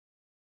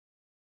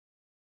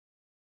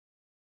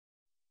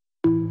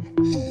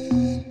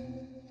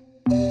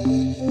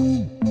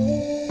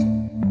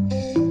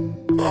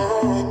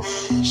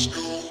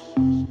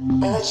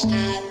Damn,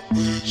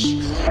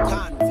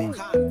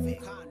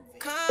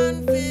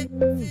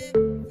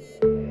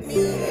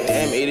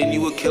 Aiden,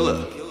 you a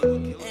killer.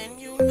 And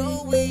you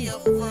know we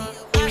up front.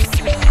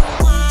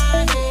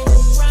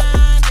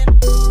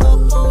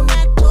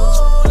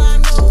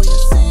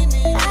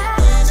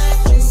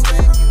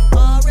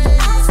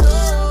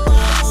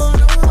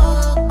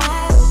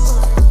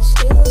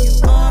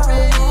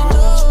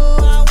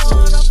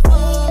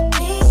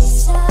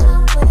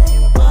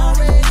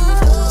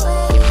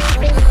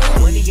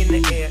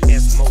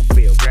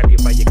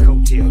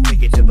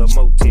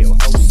 Motel,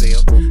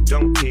 wholesale,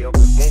 don't tell,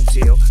 won't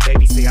tell.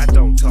 Baby say I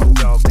don't talk,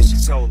 dog. This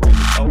is told on me.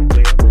 Oh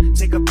well,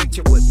 take a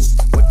picture with me.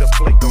 What the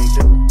flick gon'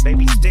 do?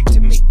 Baby, stick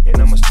to me,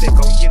 and I'ma stick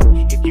on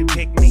you. If you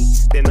pick me,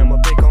 then I'ma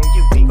pick on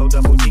you. D-O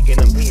double D,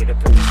 and I'm here to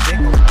put this dick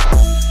on you.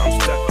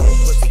 I'm stuck on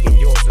pussy, and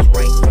yours is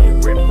right.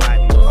 Rip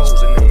riding the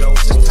hoes, and the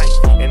nose is tight.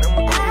 And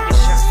I'ma give you a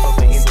shot of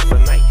the end of the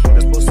night.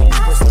 Cause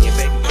pussy, and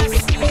baby,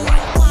 pussy, you right.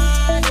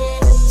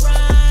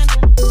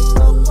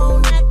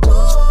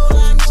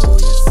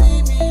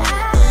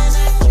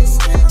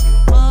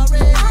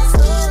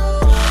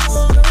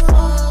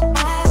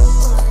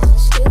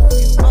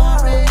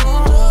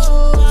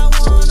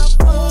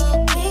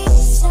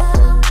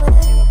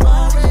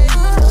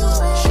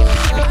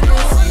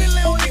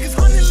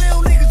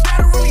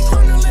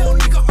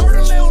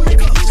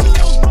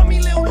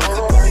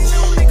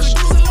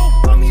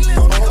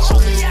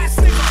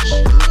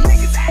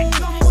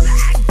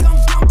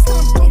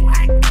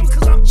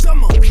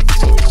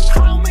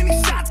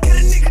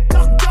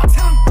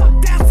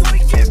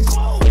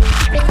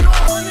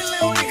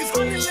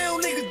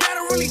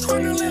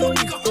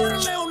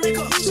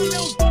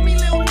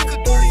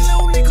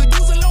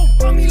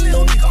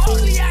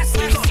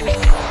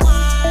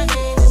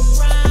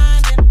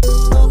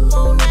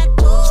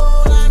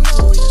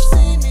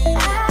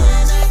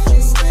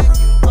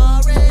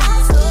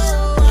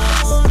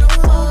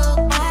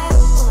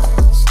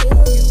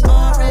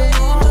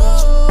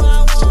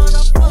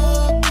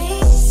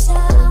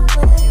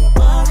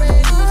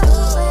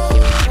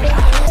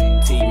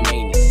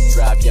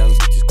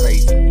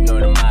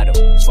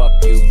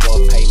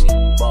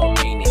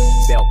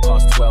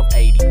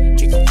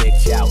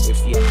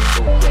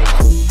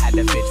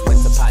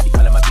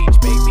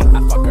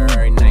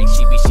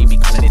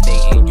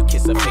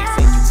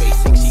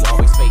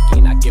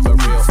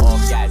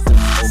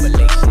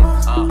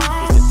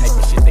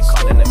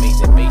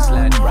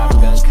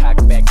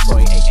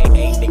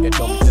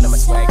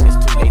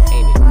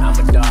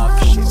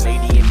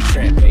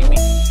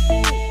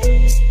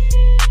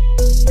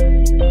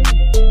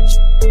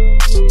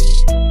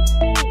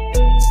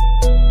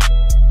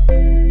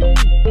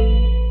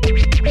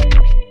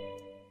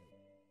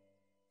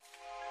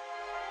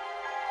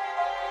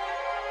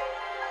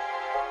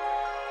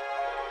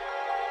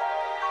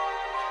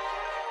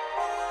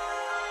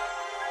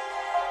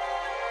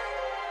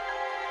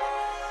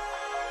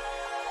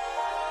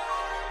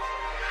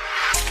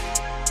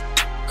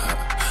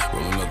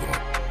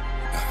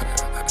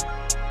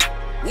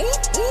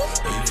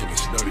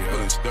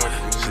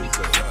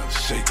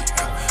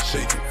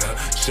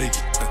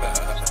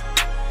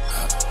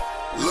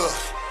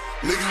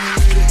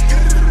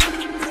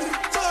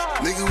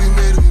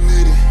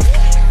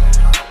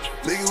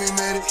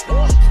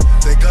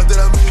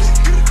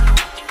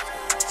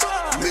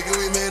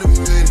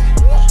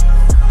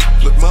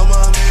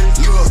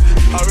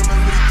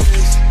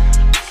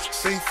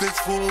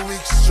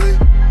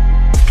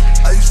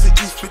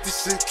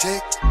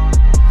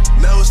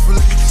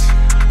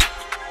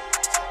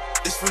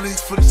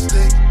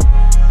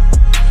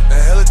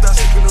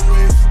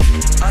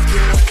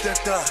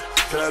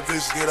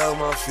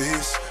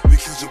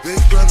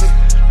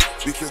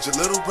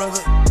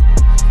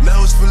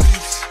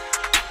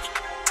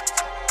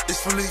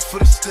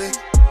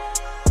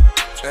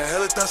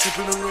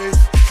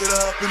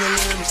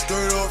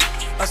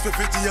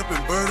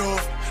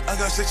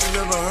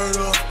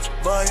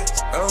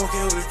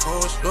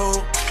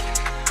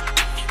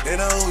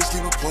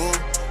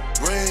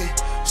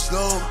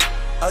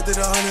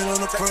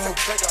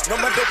 No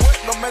matter what,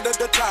 no matter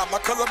the time, I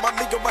call up my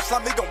nigga, my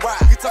slime, he gon'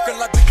 ride. He talking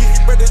like Biggie, he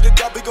ready to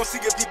die, we gon'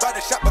 see if he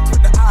body shot between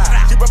the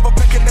eyes. He rap up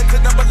packing that to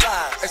number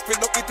lines.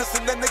 Explain no eaters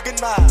in that nigga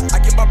nine. I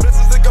get my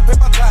blessings and go pay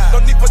my time. No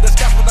need for the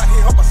scouts when I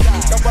hit on my side.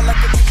 Now I like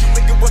the issue,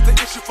 nigga, what's the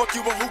issue? Fuck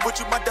you and who with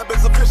you, my dab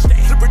is official.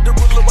 Slippery the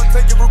ruler, I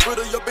take you a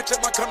riddle. Your bitch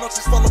at my corner,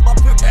 she's follow my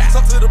pick.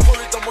 Talk to the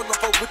police, don't wanna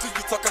fuck with you.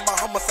 You talking my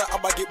homicide, I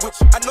might get with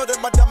you. I know that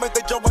my diamonds,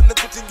 they jump on the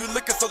attention. You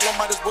looking so long,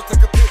 might as well take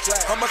a picture.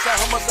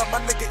 Homicide, my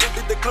nigga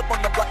ended the clip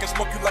on the block and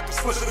smoke you like a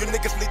switch. You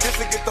niggas need this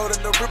and get thrown in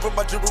the river.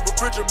 My jewelry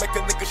refrigerator make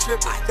a nigga ship.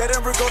 That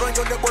ever go on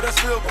your neck, boy, that's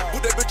silver. Who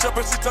that bitch up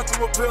and she turn to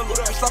a pillar.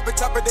 You slap it,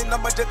 top it, they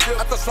not my jet tip.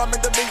 After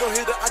slamming the mingo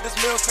hitter, I just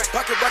mill.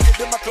 Pocket rocket,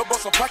 then my club on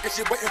some pocket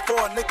shit. Waiting for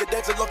a nigga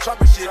that's a low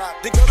chopping shit.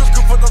 They go to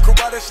school for no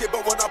karate shit,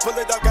 but when I pull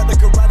it out, got the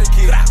karate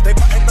kid. They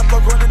biting the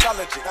plug running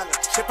knowledge.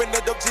 Shipping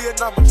that dope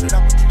geometry.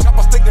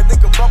 Choppa stick a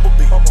nigga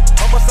bumblebee.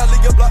 Homicide,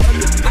 leave your blood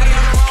under. I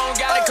got it wrong,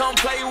 gotta come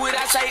play with.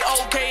 I say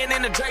okay, and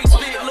then the Drake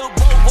spit, little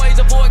bro. ways,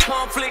 avoid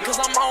conflict, cause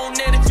I'm on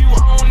it if you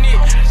own it.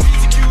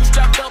 CCQ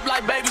strapped up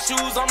like baby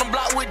shoes on the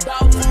block with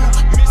dog food.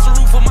 Miss the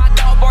roof of my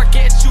dog bark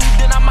at you,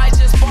 then I might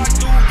just spark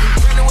through.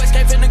 Brandon West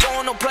can't finna go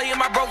on no play, and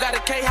my bro got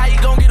a K, how you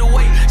gon' get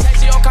away?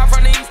 Chase your car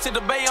from the east to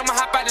the bay, I'ma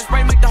hop out and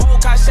spray, make the whole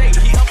car shake.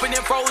 He up and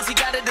then froze, he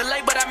got a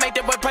delay, but I make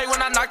that boy pay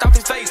when I knocked off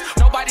his face.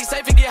 Nobody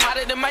safe and get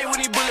hotter than May when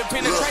he bullet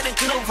penetrating,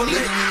 kill him for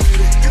lit.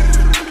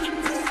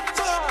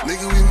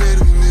 Nigga, we made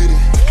it, we made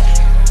it.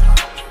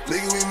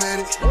 Nigga, we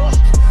made it.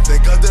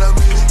 Thank God that I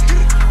made it.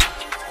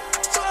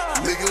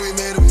 Nigga, we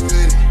made it, we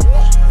made it.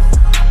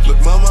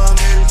 Look, mama, I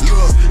made it.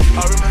 Look,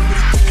 I remember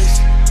the days.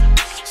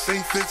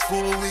 Same fix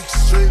for a week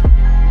straight.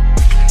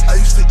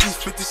 I used to eat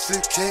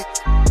 50-cent cake.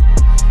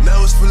 Now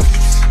it's for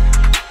leaves.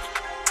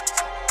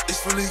 It's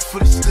for leaves for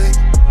the steak.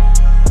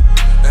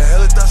 And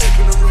hella thoughts up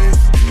in the rave.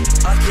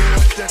 I can't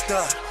let that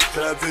thought.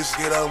 Tell that bitch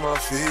get out of my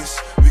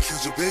face. We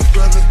killed your big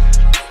brother.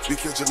 We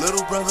killed your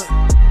little brother.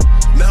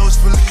 Now it's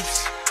for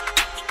leaves.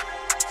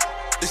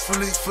 It's for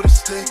leaves for the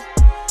steak.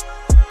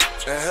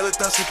 And hella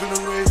thoughts up in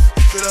the rave.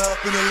 Fit up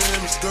in the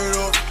lamb and skirt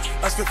off.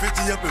 I spent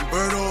 50 up and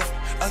bird off.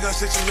 I got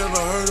shit you never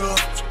heard of.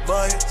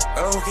 Buy it,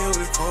 I don't care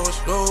what it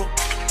costs, no.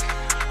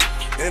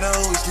 And I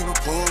always keep it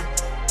pulled.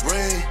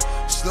 Rain,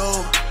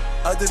 snow,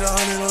 I did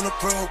 100 on the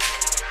pro.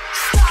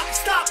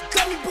 Stop,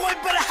 gummy boy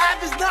better have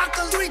his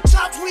knockers. 3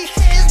 chops, we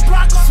hit his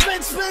Bronco.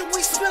 Spin,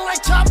 we spin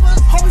like choppers.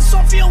 Homie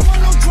Sophia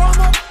want no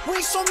drama.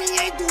 We saw me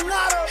ain't do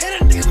nada.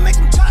 Hit a nigga, make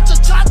him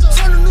cha-cha.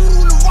 Turn a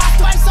noodle in the rock,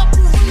 spice up,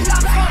 you really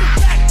gotta hold it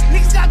back.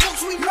 Niggas got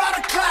jokes, we love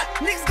to clap.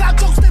 Niggas got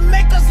jokes that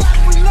make us laugh.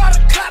 We love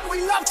to clap,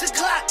 we love to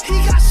clap. He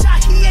got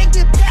shot, he ain't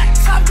get back.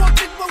 Top one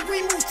pick, but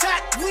we move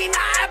tack. We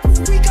not Apple,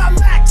 we got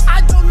Max.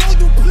 I don't know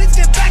you, please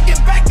get back, get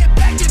back, get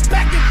back, get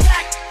back, get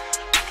back.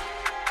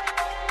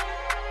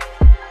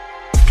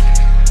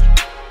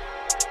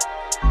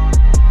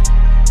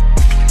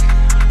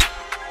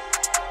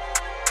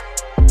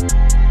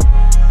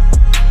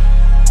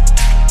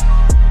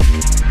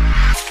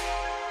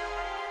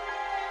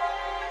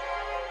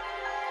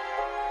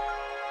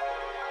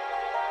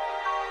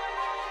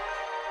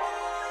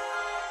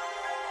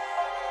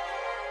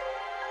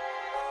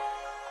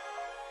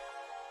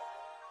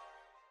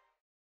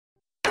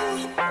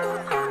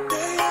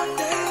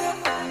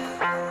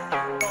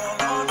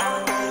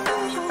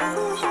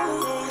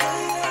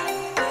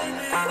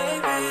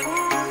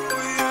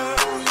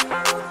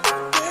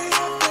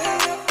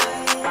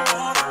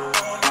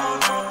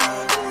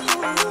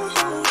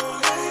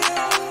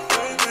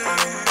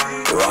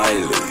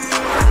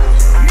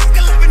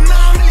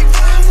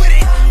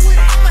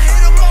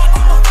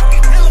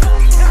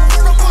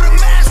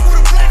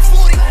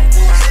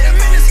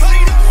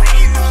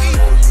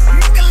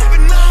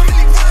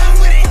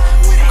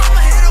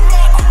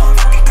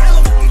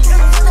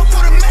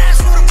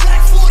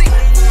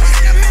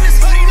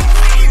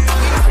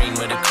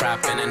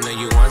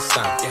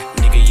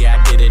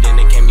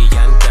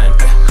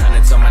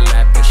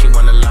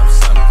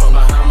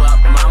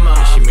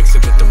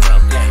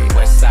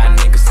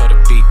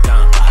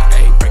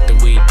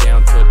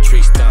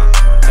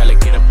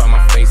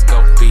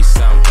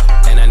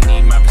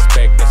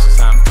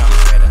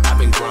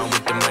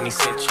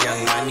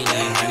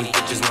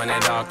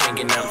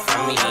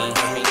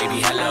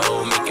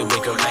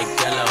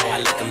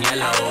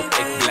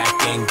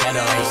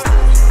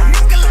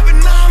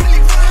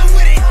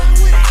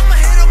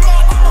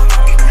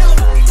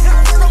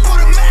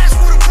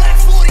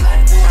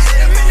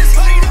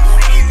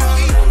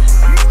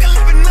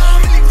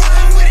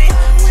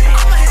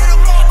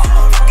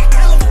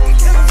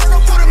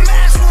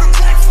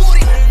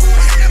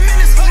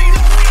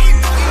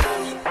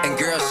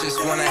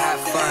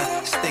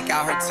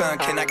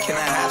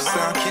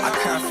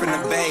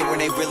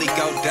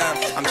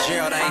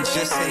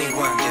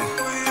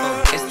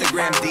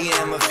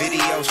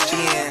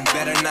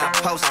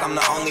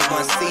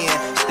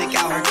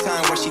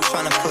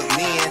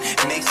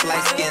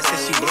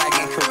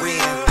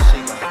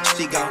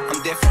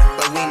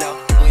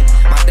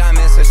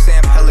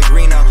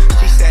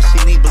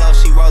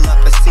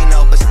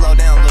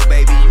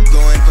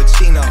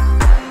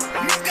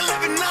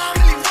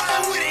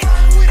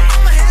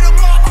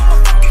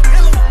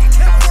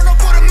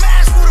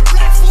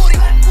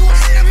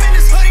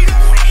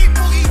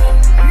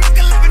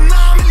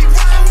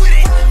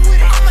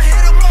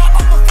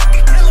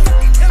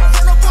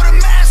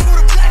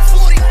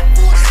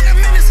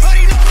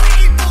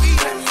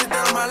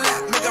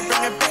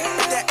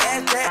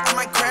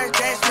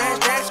 Crash,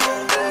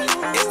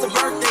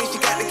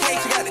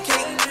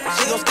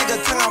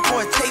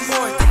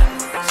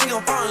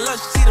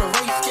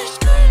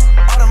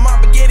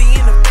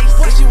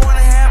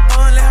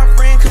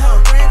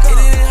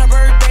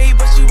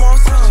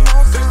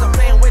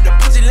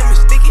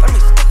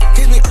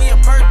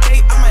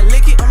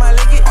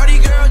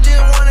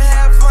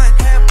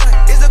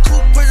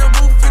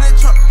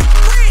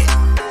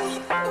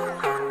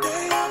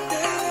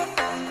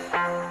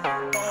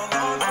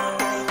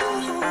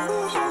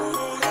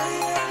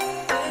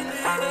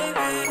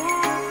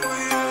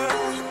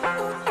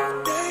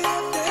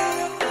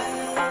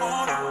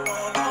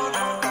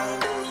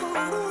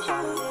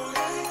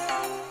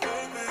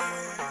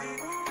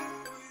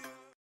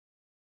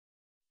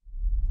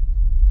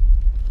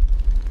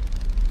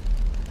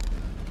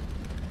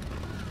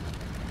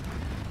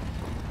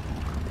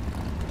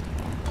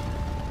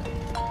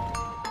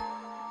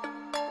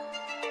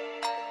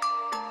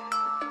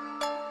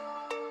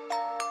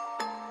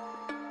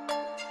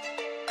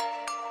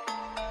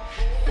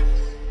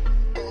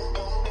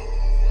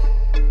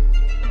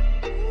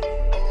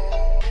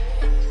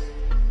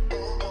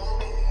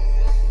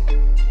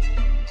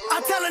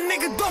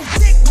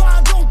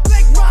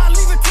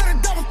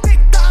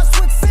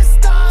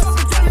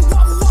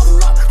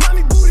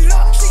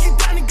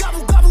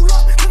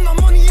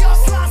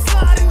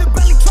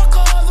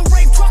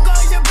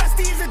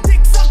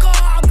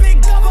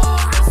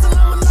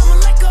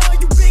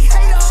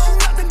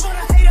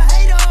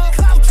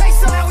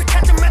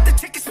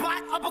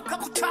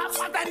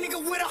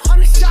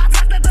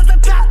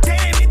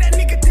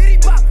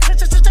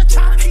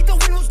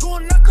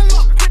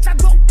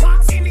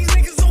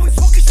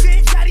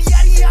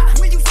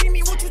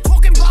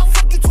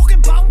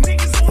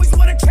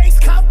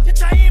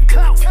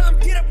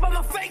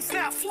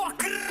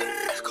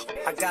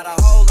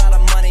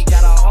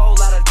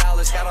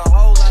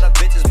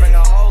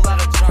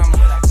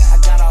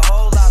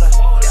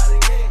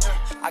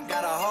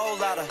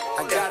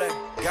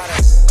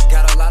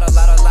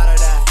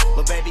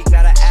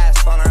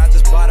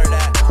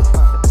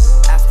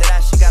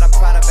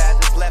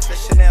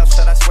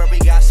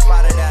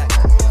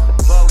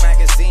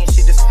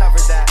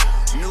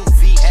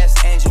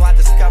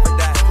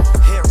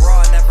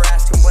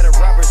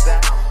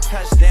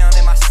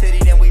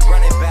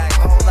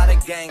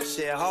 gang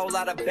shit, whole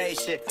lot of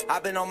bass shit.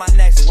 I've been on my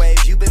next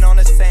wave, you been on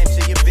the same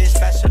shit. Your bitch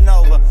fashion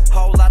over,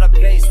 whole lot of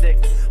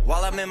basic.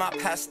 While I'm in my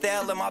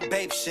pastel and my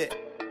babe shit.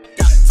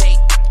 Duct tape,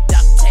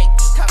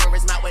 cover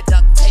his mouth with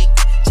duct tape.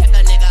 Check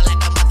a nigga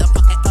like a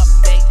motherfucking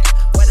update.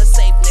 Where the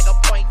safe nigga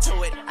point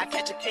to it. I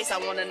catch a case, I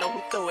wanna know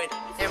who threw it.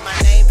 And my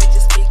name,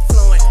 bitches speak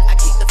fluent. I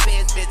keep the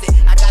feds busy.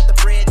 I got the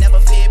bread, never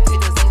fear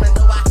pigeons. Even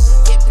though I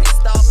get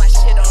pissed off, I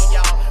shit on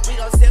y'all. We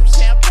gon' sip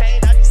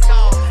champagne out the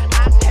skull.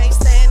 I can't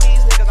stand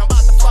these niggas, I'm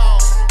about to fall.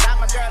 Got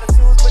my girl the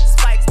shoes with the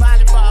spikes,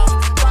 volleyball.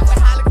 Fuck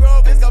with Holly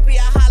Grove, it's gon' be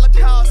a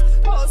holocaust.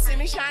 Hoes see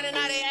me shining,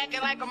 now they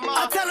acting like a mob.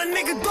 I tell a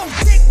nigga don't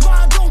dick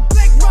ride, don't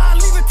blick ride.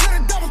 Leave it to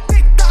the double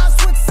thick thighs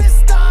with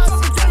sisters.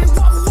 Up and down and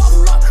wobble,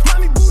 wobble up.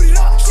 Mommy booted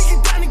up, she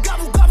get down and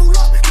gobble, gobble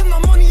up. Put my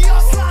money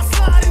up, slide,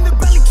 slide in the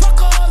belly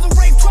trucker. The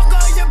rape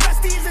trucker, your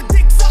bestie is a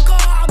dick sucker.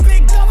 A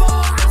big double,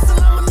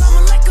 assalamu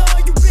alaikum.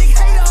 You big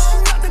hater,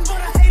 I'm nothing but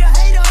a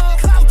hater.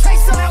 Cloud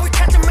chaser, now we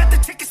catch him at the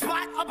chicken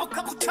spot. Up a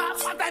couple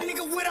chops, shot that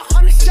nigga with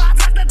 100 shots.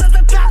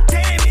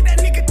 Damn, hit that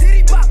nigga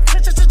titty bop.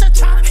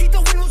 Cha-cha-cha-cha-cha. He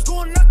thought we was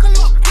going knuckle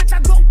up. Bitch, I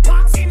don't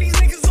pop. See these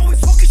niggas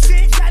always talking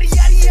shit. Yada,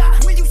 yada,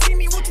 yada. When you see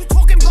me, what you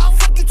talking about?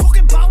 Fuck you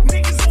talking about?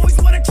 Niggas always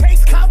wanna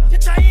chase clout.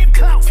 Bitch, I am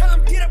clout. Tell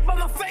him get up on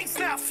my face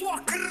now.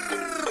 Fuck.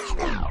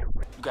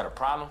 You got a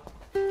problem?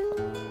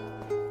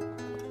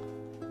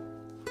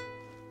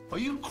 Are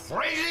you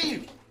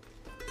crazy?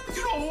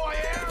 You know who I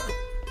am?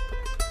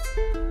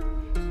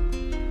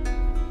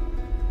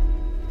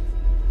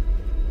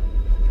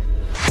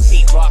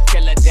 Rock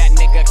killer, that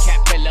nigga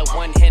cat filler.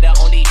 One hitter,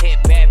 only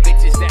hit bad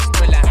bitches, that's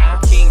thriller.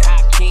 I'm king,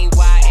 hot king,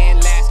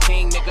 YN, last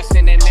king. Nigga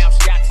sending out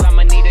shots,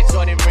 I'ma need a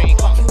Jordan ring.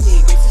 Fuck you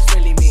mean, bitch, it's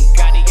really me.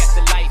 Gotti at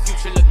the light,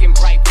 future looking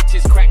bright.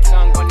 Bitches crack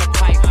tongue on the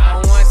pipe.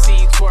 I don't wanna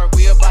see you twerk,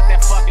 we about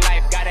that fuck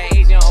life. Got an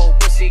Asian hoe,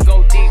 pussy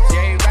go deep,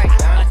 Jerry right.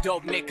 A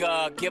dope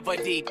nigga, give a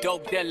D,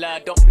 dope dealer.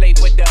 Don't play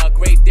with the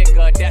great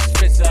digger, that's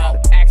Fizzer.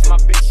 Ask my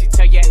bitch, she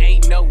tell you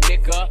ain't no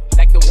nigga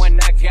like the one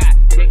I got,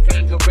 Big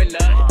King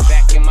Gorilla.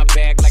 Back in my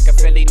bag like a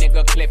Philly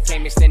nigga. Clip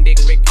came extended,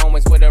 Rick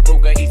Owens with a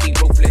Ruger, easy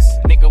ruthless.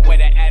 Nigga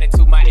with an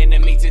attitude, my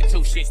enemies are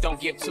two shits. Don't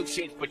give two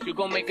shits, but you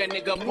gon' make a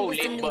nigga pull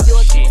it. But New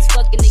York, he was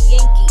fucking a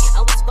Yankee.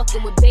 I was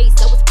fucking with bass,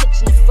 I was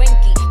pitching a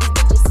Frankie. These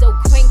bitches so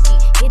cranky,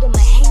 hit him a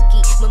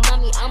hanky. My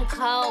mommy, I'm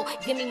cold,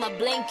 give me my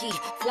blankie.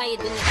 Flyer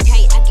than a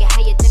kite, I get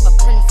higher than my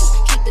pencil.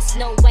 Keep the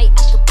snow white,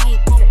 I could buy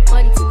it by the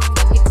bundle.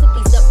 Fuck your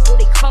cookies up before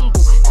they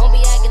crumble. Don't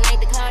be acting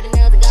like the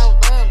Cardinals are gon'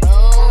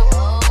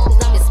 bumble.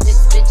 Cause I'm a spit,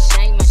 bitch,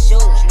 shine my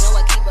shoes. You know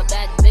I keep a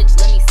bad bitch,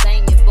 let me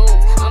sing your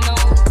boobs. I'm the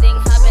only thing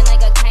hopping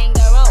like a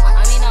kangaroo.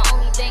 I mean the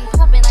only thing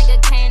popping like a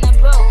can of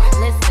brew.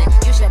 Listen,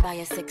 you should buy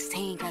a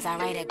 16 cause I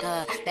write it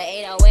good. The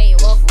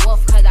 808 woof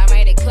woof cause I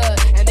write it good.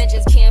 And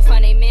bitches can't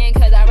find a man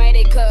cause I write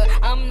it good.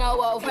 I'm no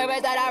wolf, where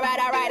is that I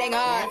write it good.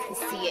 I can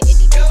see an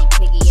itty bitty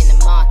piggy in the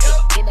market.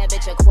 Give that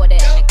bitch a quarter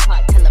in a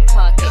cart till a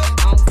pocket.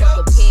 I don't fuck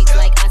with pigs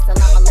like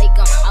assalamu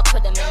alaikum. I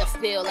put them in the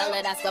field, I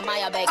let Oscar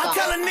Maya bake I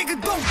tell a nigga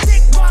don't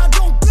dick ride,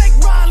 don't blick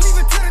ride. Leave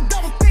it to the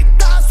double thick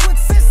thighs with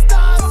sisters.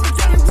 Up and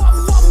down and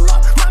wobble, wobble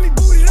up. Mommy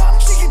booted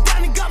up, she get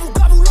down and gobble,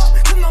 gobble up.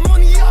 Put my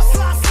money up,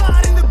 slide,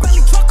 slide in the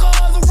belly trucker.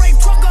 The rape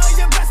trucker,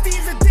 your bestie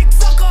is a dick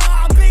sucker.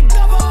 A big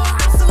double,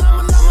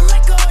 assalamu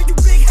alaikum. You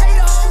big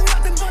hater, I'm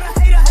nothing but a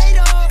hater.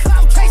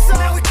 Cloud chaser,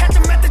 now we catch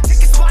him at the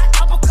chicken spot.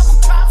 Up a couple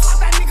chops,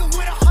 shot that nigga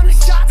with 100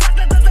 shots.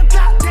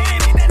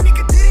 Damn, hit that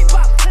nigga titty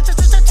bop.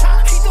 Cha-cha-cha-cha-cha.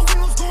 He thought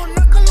we was going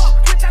knuckle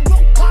up. Bitch, I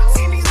don't pop.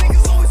 See these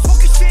niggas always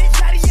talking shit.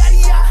 Yada, yada,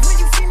 yada. When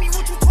you see me,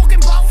 what you talking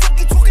about? Fuck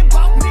you talking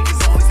about? Niggas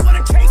always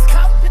wanna chase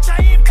clout. Bitch, I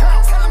am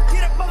clout. Tell him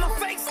get up on my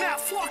face now.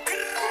 Fuck.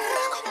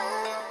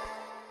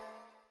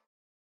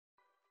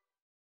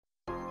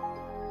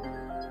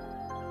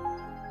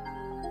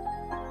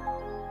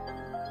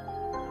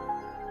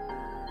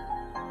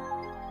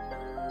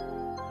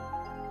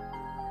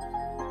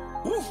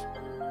 Woo.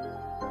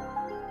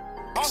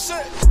 All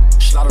set.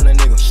 Slide on that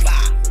nigga.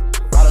 Slide.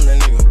 Ride on that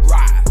nigga.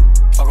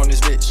 Ride. Fuck on this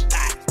bitch.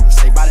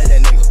 Say bye to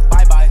that nigga.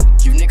 Bye bye.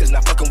 You niggas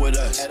not fucking with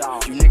us. At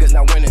all. You niggas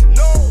not winning.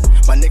 No.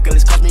 My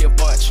niggas cost me a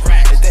bunch.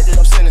 Right. Is that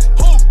I'm sinning?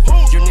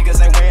 You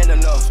niggas ain't wearing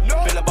enough.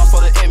 No. Been a boss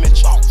for the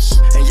image. Boss.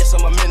 And yes,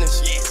 I'm a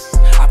menace. Yes.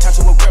 I turn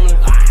to a gremlin.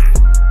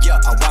 Yeah,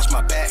 I wash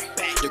my back.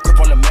 Your grip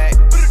on the Mac.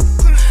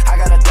 I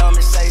got a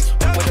diamond safe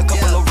with a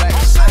couple of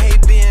racks. I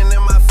hate being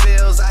in my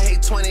fields. I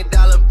hate $20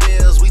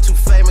 bills. We too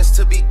famous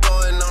to be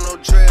going on no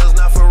drills.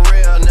 Not for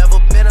real. Never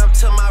been up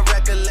to my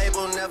record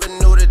label. Never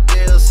knew the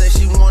deal. Say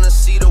she wanna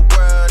see the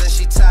world and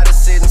she tired of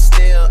sitting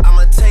still.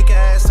 I'ma take her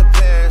ass to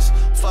Paris.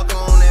 Fuck her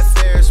on that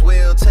Ferris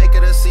wheel. Take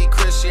her to see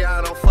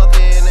Cristiano. Fuck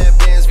her in that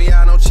Benz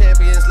Viano.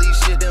 Champions League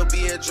shit. There'll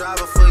be a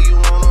driver for you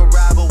on a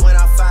ride. But when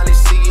I finally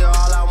see you,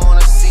 all I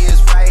wanna see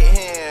is right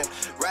hand,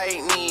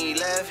 right knee,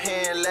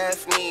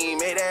 left knee.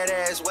 Make that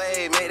ass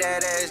wave, make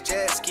that ass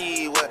jet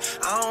ski. What?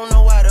 I don't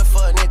know why the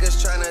fuck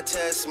niggas tryna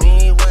test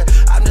me. What?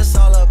 I'm just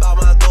all about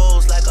my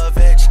goals like a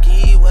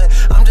Vetchki. What?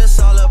 I'm just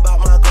all about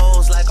my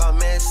goals like I'm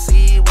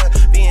Messi.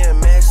 What? Being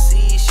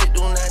messy, shit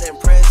do not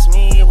impress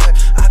me. What?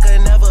 I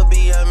could never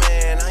be a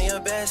man, I'm your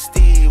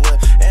bestie.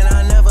 What? And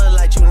I never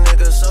liked you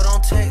niggas, so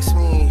don't text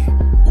me.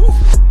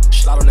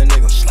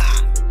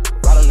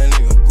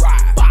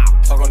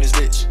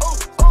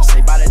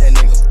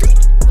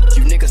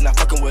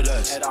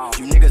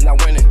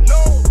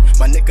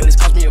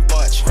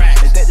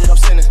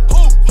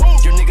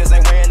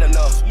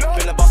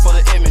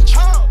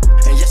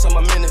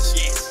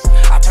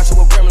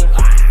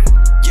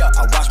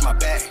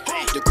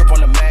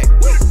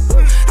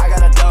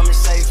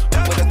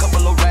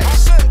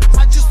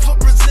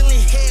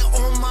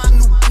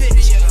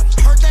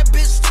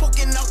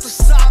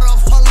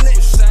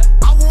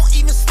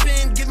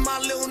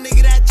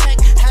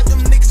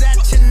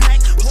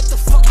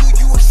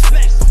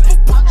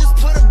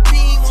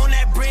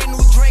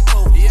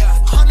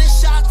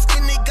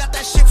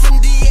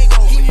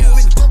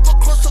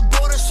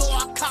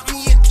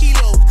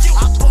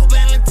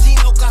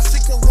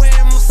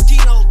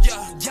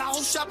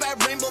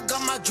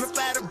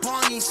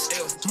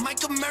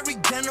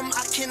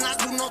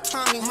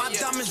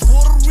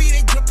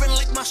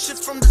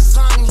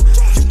 Johnny.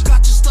 You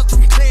got your stuff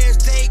from players,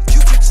 they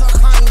Cupid tuck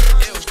honey.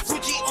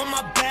 Gucci on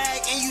my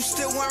bag and you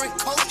still wearing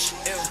Coach.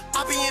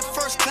 I be in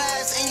first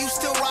class and you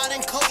still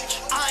riding Coach.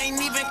 I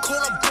ain't even call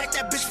her back,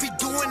 that bitch be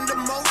doing the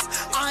most.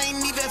 I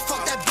ain't even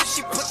fuck that bitch,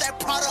 she put that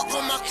product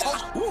on my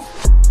coat.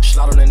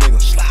 Slide on that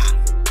nigga, slide.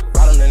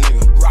 Ride on that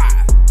nigga,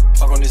 ride.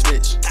 Fuck on this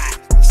bitch,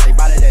 say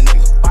bye to that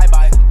nigga, bye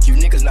bye. You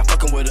niggas not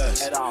fucking with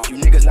us at all. You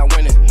niggas not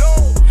winning.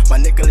 No. My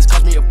niggas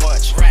cost me a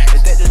bunch.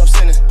 They think that I'm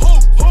sinning.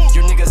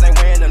 You niggas ain't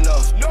wearing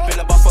enough. Been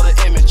up off for the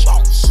image.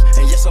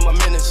 And yes, I'm a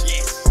menace.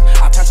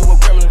 I turn to a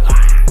gremlin.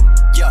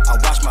 Yeah, I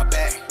wash my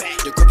back.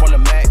 The grip on the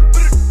Mac.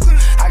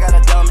 I got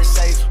a diamond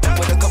safe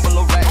with a couple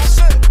of racks.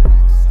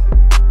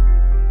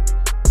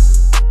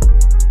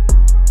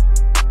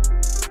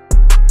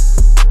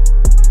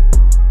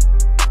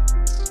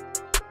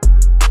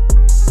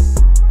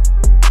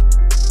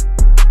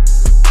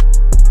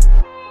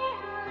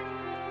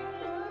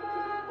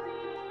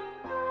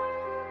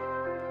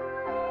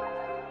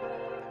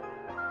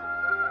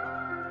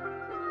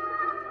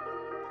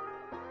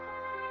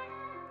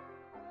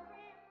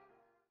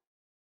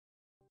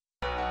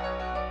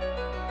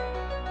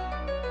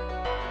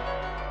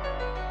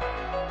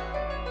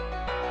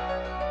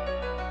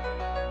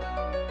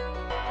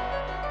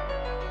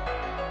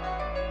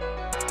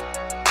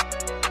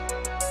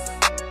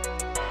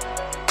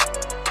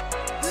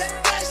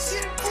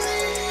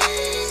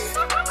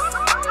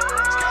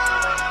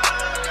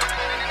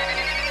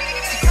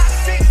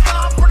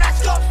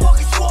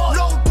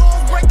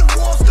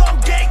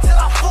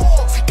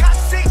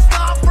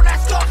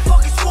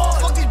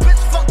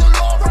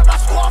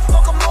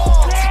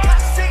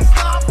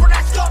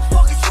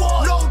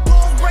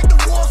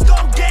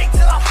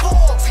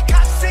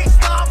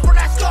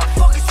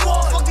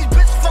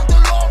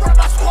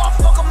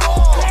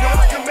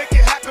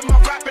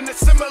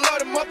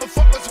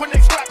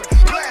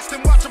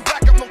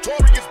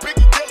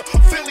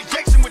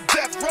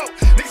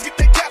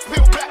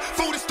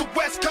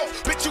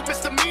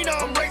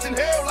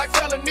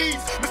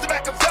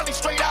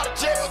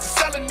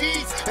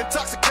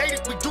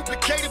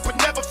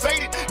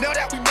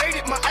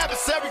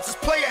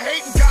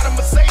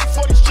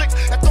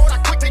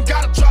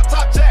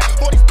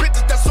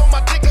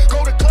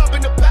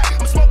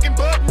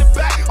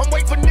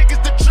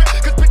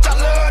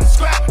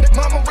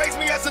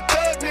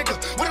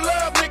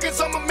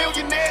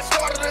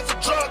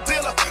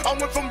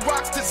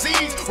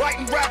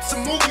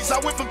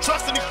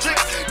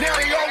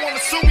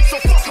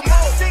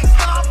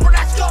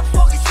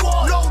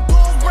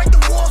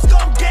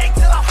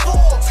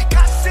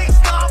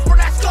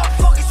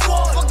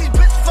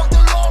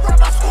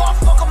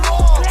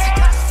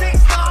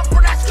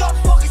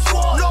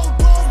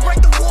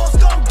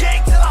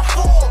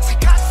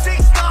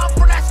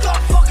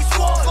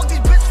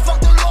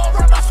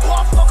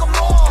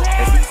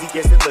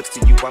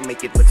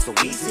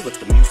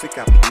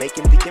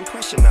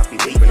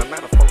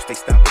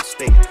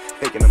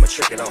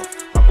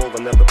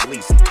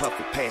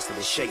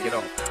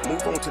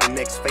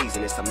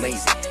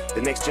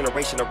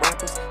 Generation of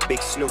rappers,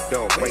 big Snoop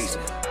Dogg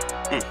raising.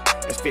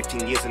 That's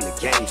 15 years in the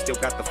game, still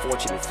got the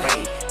fortune and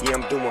fame. Yeah,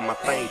 I'm doing my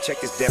thing, check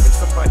this Devin.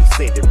 Somebody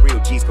said that real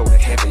G's go to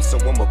heaven, so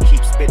I'ma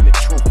keep spitting the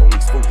truth on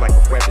these fools like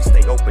a reverend.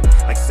 Stay open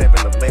like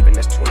 7-Eleven,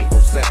 that's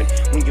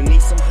 24/7. When you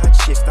need some hot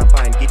shit, stop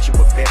by and get you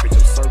a beverage.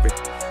 I'm serving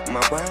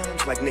my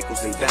rhymes like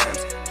nickels and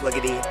dimes. Plug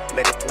it in,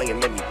 let it play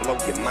and let me blow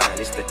your mind.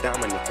 It's the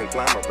dominant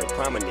conglomerate,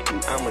 prominent,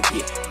 and I'ma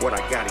get what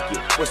I gotta get.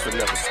 What's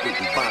another sweet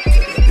and bop to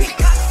the beat?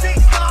 Got 6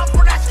 9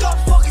 for that stuff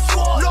fucking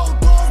sword. No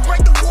boom,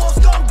 break the walls,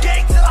 dumb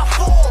gang till I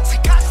fall.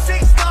 Got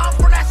 6 9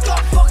 for that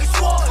stuff fucking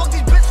sword. Fuck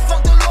these bitches,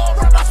 fuck the law,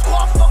 rap my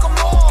squad, fuck them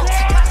all.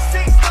 Got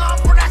 6 9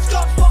 for that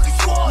stuff fucking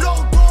sword. No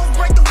boom,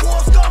 break the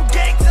walls, dumb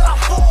gang till I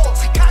fall.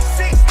 Got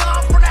 6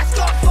 9 for that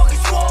stuff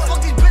fucking sword.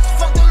 Fuck these bitches,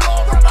 fuck the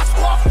law, rap my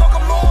squad, fuck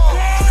them all.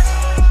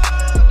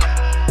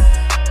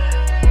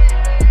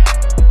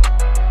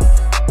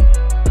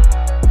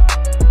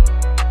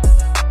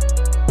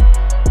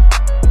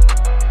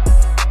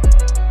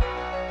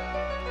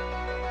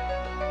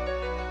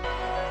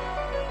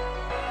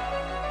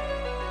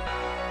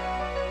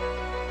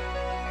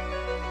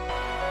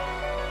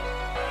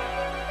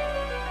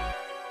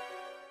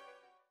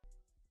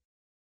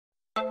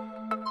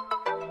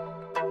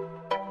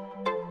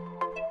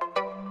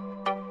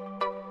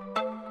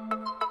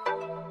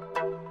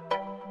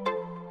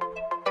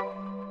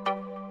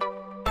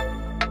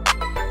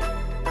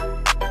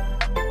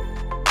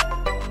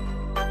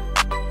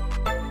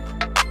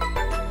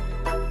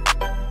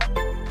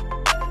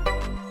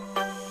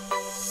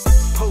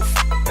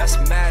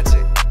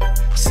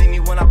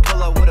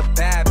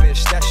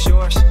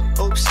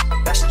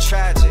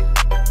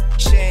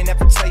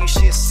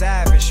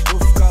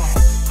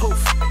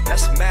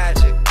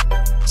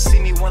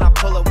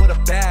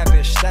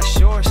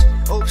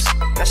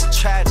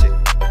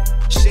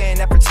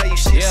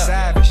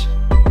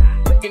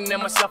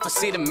 looking at myself, I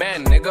see the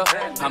man, nigga.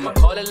 I'ma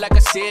call it like I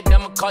see it,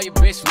 I'ma call you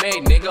bitch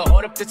made, nigga.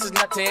 Hold up, this is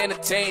not to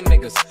entertain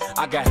niggas.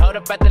 I got held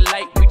up at the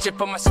light, reaching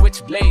for my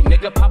switchblade,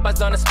 nigga.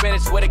 Popeyes on the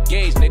Spanish with a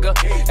gauge, nigga.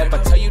 If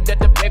I tell you that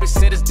the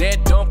babysitter's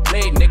dead, don't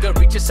play, nigga.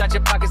 Reach inside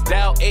your pockets,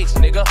 dial H,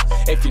 nigga.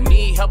 If you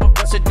need help with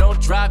pressure,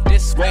 don't drive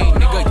this way,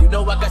 nigga. You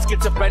know I got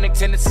schizophrenic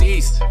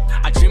tendencies.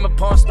 I dream of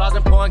porn stars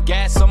and pouring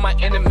gas on my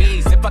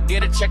enemies. If I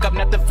get a check, I'm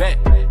not the vet.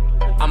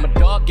 I'm a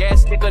dog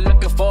ass nigga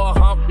looking for a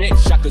hump bitch.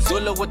 Shaka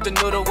Zulu with the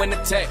noodle in the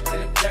tech.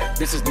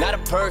 This is not a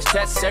purse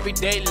test,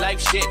 everyday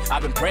life shit.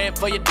 I've been praying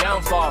for your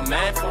downfall,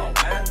 man.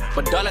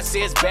 But all I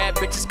see is bad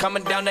bitches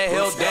coming down the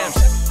hill, damn.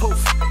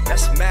 Poof,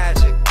 that's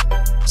magic.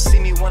 See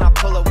me when I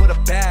pull up with a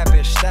bad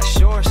bitch. That's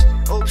yours?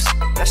 Oops,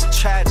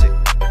 that's tragic.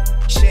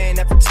 She ain't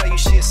ever tell you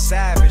she a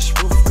savage.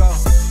 Roof go,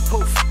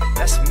 poof,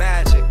 that's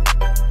magic.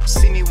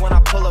 See me when I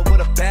pull up with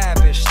a bad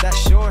bitch.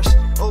 That's yours?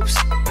 Oops,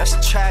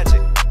 that's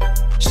tragic.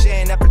 She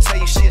ain't ever tell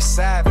you she a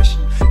savage.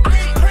 I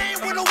ain't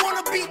playing when I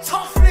wanna be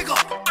tough, nigga.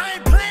 I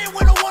ain't playing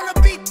when I wanna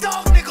be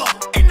dog, nigga.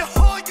 In the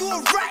hood, you a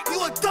rat,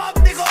 you a dog,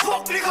 nigga.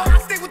 Fuck, nigga. I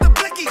stay with the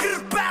blicky,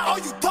 hit it back. Oh,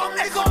 you dumb,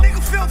 nigga.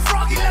 Nigga feel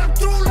froggy, let him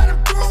through, let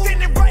him through.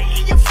 Standing right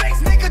in your face,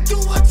 nigga, do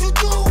what you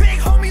do.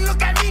 Big homie,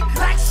 look at me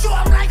like sure,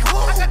 I'm like who?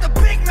 I got the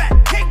Big Mac,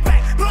 kick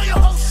back, blow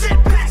your whole shit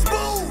back.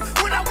 Smooth,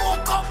 when I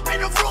walk up in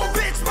the room,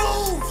 bitch,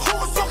 move.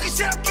 Who was talking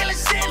shit, I'm killing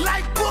shit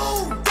like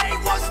boom. They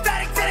want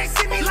static till they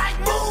see me like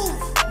move.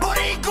 But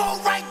it go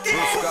right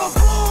there,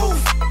 boom.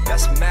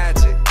 That's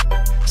magic.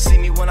 See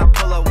me when I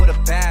pull up with a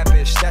bad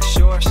bitch. That's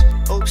yours?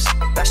 Oops,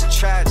 that's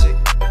tragic.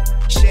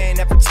 She ain't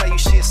ever tell you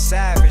she a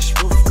savage.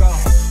 Roof go,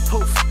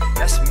 poof,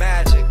 that's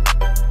magic.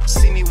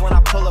 See me when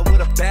I pull up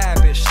with a bad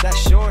bitch.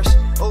 That's yours?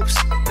 Oops,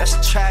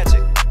 that's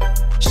tragic.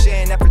 She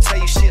ain't ever tell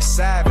you she a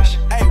savage.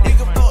 Hey,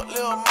 nigga, fuck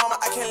lil' mama,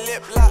 I can't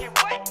lip lock.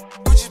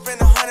 Gucci spend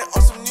 100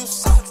 on some new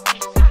socks.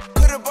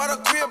 Could've bought a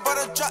crib, but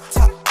a drop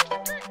top.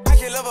 I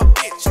can love a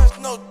bitch, trust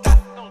no doubt.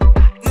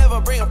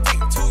 Never bring a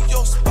freak to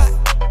your spot.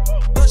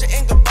 Doja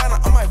and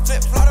Gabbana on my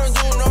flip flop. I don't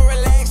do no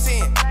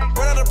relaxing.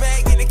 Run out the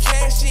bag, get the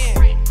cash in.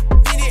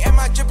 Fendi and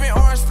my dripping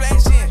orange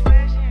flashing.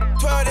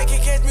 12, they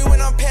can catch me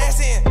when I'm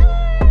passing.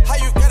 How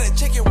you gotta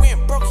check it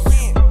when broke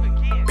again?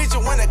 Bitch,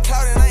 you want a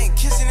cloud and I ain't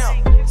kissing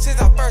them.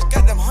 Since I first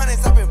got them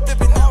hundreds, I've been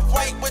flipping off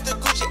white with the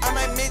Gucci. I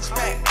might mix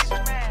back.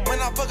 When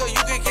I fuck her,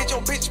 you can get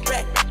your bitch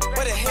back.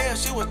 What the hell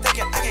she was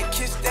thinking I could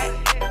kiss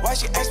that? Why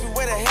she asked me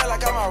where the hell I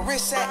got my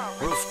wrist at?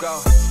 Roof go,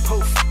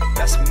 poof,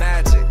 that's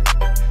magic.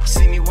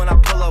 See me when I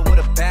pull up with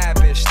a bad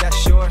bitch.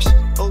 That's yours?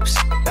 Oops,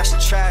 that's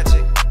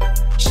tragic.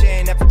 She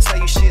ain't ever tell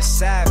you she a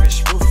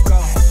savage. Roof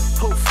go,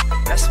 poof,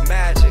 that's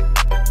magic.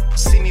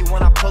 See me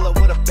when I pull up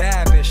with a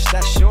bad bitch.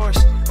 That's yours?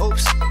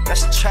 Oops,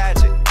 that's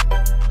tragic.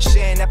 She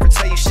ain't ever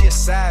tell you she a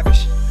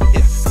savage.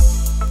 Yeah.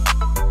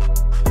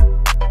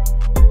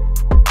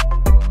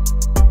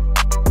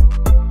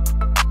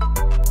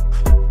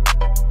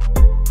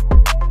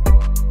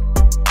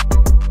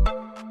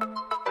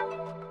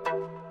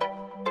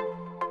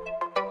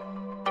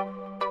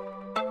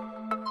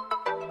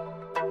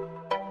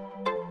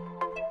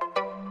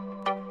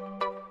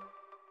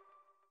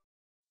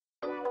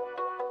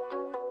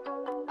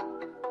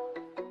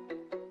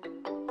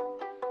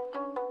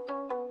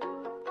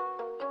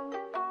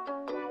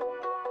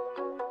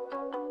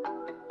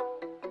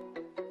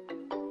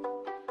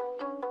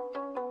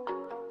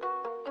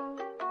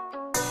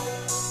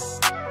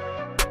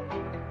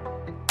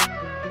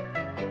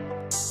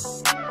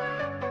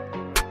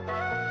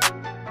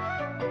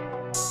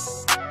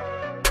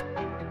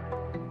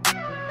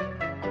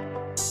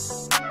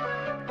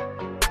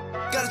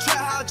 Gotta try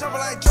how I jump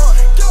like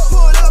Jordan. Pull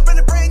up in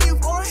a brand new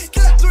foreign.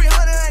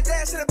 300 and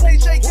dance in a play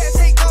straight. Can't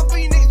take off for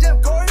you niggas,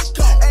 Jeff Gordon.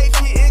 AP,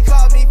 it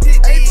called me 50.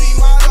 AP,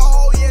 model,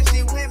 oh yeah,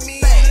 she with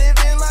me.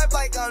 Living life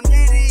like I'm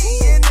Nicki.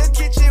 In the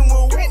kitchen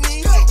with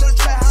Whitney. Gotta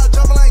try how I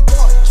jump like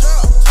Jordan.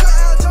 Try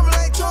how I jump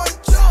like Jordan.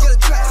 Gotta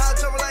try how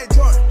I jump like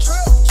Jordan.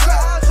 Try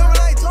how I jump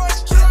like Jordan.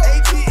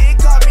 AP, it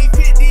called me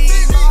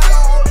 50. Model,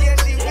 oh yeah,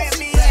 she with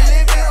me.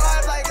 Living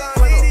life like I'm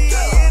Nicki.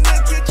 In the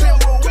kitchen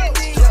with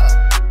Whitney.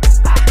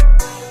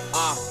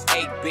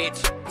 Hey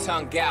bitch,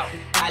 tongue out,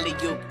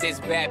 alley-oop this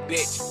bad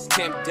bitch.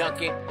 Tim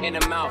Duncan in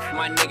the mouth,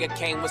 my nigga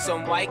came with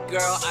some white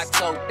girl. I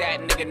told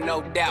that nigga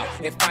no doubt.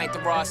 If I ain't the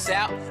Ross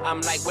out,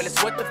 I'm like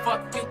Willis, what the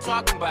fuck you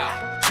talking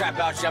about? Trap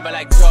out, jumping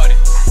like Jordan.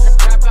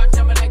 Trap out,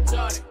 jumping like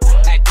Jordan.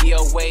 At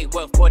DOA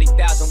with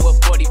 40,000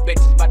 with 40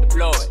 bitches about to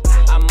blow it.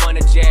 I'm on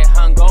a jet,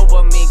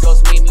 hungover,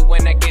 Migos meet me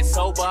when I get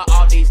sober.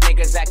 All these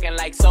niggas acting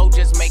like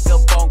soldiers, make a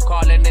phone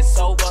call and it's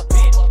over.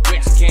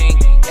 Rich King,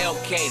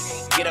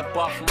 LK, get up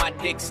off my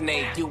dick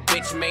snake. You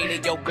bitch made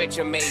it, yo bitch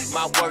I made.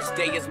 My worst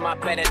day is my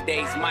better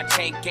days. My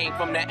chain came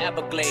from the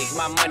Everglades.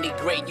 My money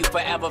great, you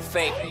forever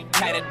fake.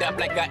 Tied it up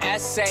like a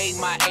essay.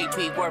 My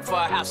AP worth for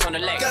a house on the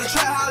lake. Gotta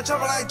try how I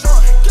jump like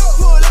Jordan.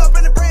 Pull up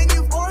in a brand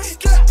new foreign.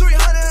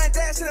 300 and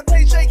dance in a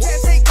play straight.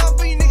 Can't take off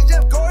for you niggas,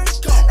 Jeff Gordon.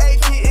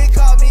 AP, it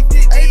called me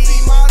 50. AP,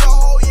 model,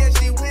 oh yeah,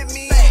 she with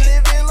me.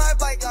 Living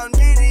life like I'm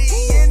Nicki.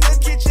 In the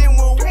kitchen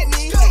with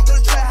Whitney.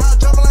 Gotta try how I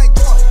jump like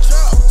Jordan.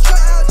 Try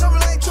how I jump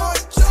like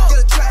Jordan.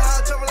 Gotta try how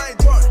I jump like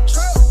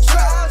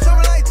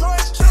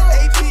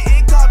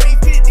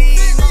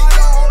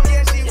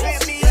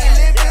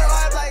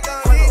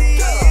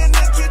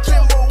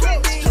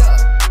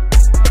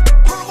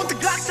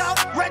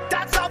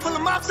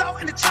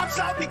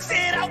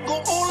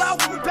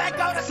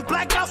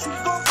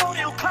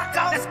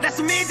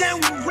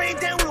down, we gon' rain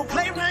down, we don't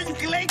play around. You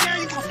can lay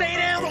down, you gon' stay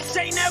down. Don't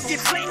say now, get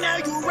slay now.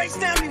 You erase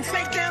down, you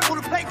fake down on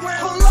the playground.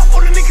 Pull up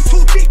on the nigga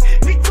too deep.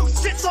 Nigga do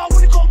shit, so I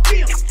wanna go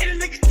feel.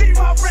 And the nigga city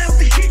ride around with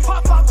the heat.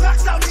 Pop out,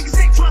 blocks out, niggas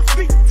ain't tryna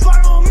speak.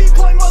 Fire on me,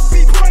 boy, must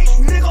be great,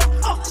 nigga.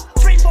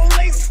 Rainbow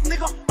lace,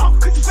 nigga.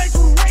 Could you face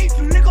with a wave,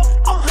 nigga?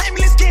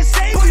 Ambulance can't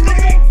save you,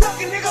 nigga.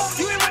 Fucking nigga,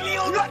 you ain't really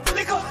on nothing,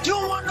 nigga. You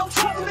don't want no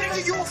trouble,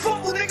 nigga. You a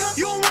fumble, nigga.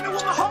 You don't want it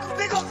with my humble,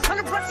 nigga.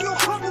 Under pressure, you a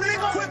crumble,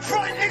 nigga. Quit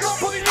front, nigga.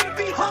 Boy, you need to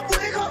be humble,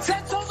 nigga.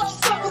 10 toes on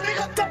double,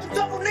 nigga.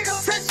 Double, nigga.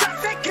 10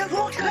 shots, that kill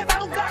one clip. I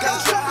don't got no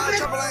trouble, nigga.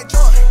 Trouble like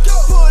Jordan.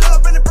 Pull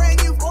up in a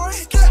brand new boy.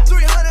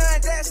 300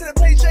 and dance in a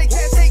play shake.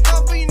 Can't take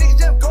off for you niggas,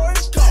 Jeff Gordon.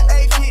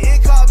 AP,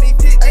 it called me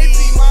 50. AP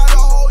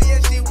model, oh yeah,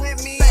 she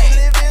with me.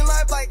 Living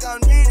life like I'm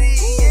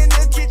Nicki. In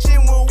the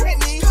kitchen with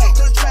Whitney.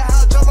 To the trap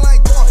house, jumping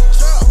like Jordan.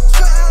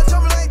 Trap house,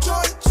 jumping like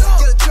Jordan.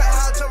 Get a trap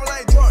house, jumping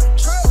like Jordan.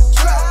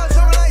 Trap house,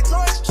 jumping like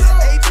Jordan.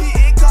 AP,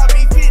 it called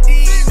me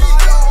 50.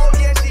 Model, oh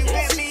yeah, she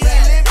with me.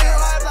 Living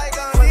life like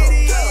I'm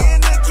Nicki. In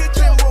the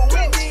kitchen with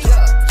Whitney.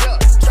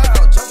 Trap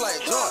house, jumping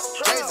like Jordan.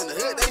 Chainz in the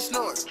hood, they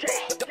snort.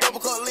 Double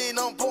cut lean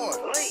on porn.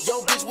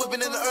 Yo, bitch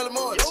whipping in the early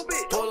morning.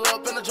 Pull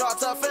up in the drop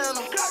top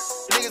phantom.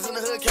 Niggas in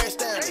the hood can't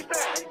stand it.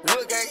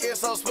 Wood gang is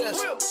so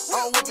special.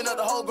 I'm whipping up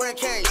the whole Grand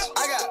Canyon.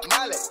 I got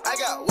Miley, I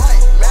got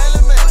white,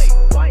 Marilyn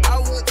Man. I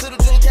went to the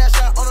jewel cash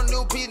out on a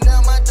new P,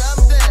 now my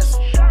diamond dance.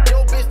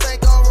 Yo bitch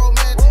think I'm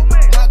romantic.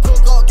 My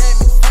cook-up game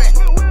is frank.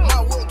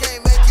 My wood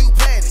game make you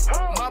panic.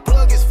 My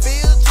plug is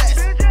Phil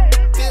Jackson.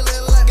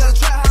 Feeling like got a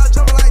trap house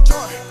jumping like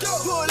Jordan.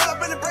 Pull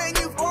up in a brand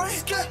new boy.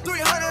 300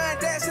 and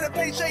dance in a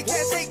pay shake.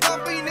 Can't take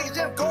off for you niggas,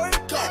 Jeff Gordon.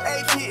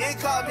 AP, it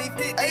called me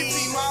 50. AP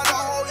model,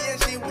 oh yeah,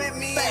 she with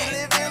me.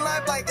 Living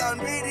life like I'm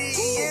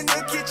Nicki. In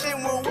the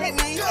kitchen with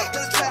Whitney. To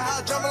the trap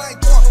house jumping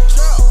like Jordan.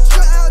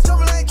 Trap house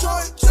jumping like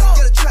Jordan.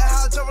 Get a trap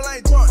house jumping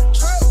like Jordan.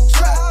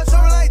 Trap house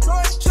jumping like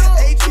Jordan.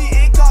 AP,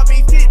 it called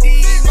me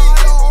 50.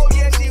 Model, oh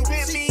yeah, she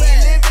with me.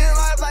 Living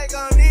life like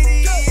I'm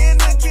Nicki. In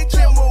the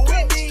kitchen with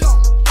Whitney.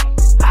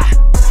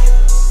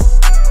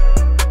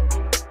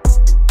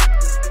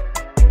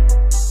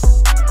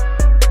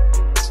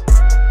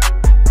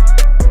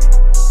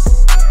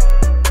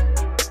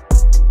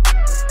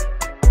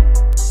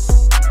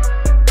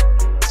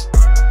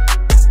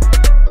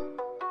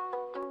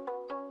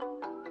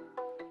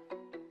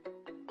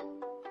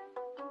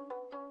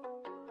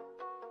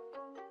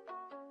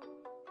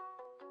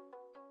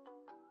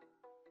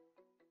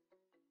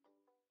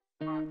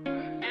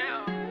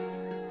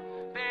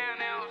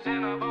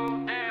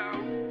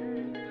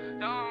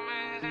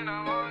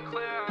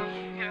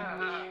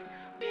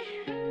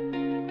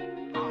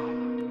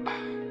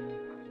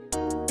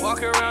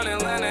 Walk around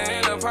Atlanta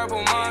in a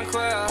purple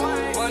Montclair.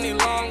 Money,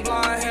 long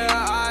blonde hair,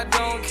 I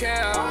don't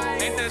care.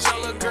 Ain't that your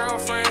little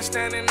girlfriend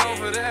standing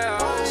over there?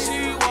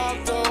 She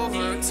walked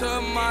over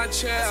to my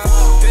chair.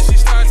 Then she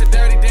starts to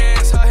dirty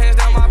dance, her hands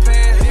down my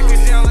pants. Dick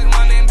it down like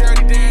my name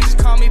Dirty Dan, just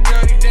call me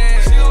Dirty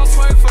Dan. She gon'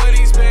 twerk for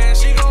these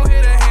bands, she gon'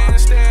 hit a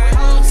handstand.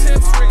 Little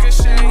tips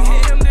ricochet,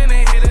 hit him, then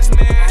they hit his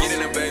man. Get in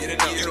there, baby.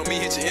 You know me,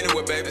 hit you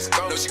anywhere, baby.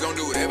 Know she gon'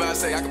 do whatever I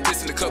say. I can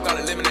piss in the cup, call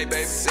it lemonade,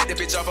 baby. Set that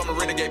bitch off, I'm a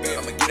renegade, baby.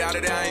 I'ma get out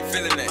of there, I ain't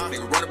feeling that.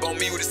 Nigga run up on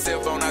me with a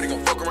cell phone, now they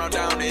gon' fuck around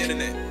down the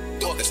internet.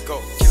 Let's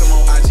go. Kill him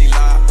on IG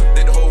Live,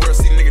 let the whole world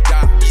see the nigga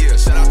die. Yeah,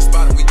 shout out to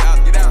Spot, we got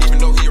him. Get out. Even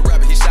though he a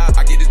rapper, he shot.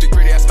 I get this big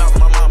pretty ass smile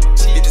from my mama.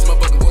 She get this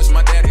motherfucking voice from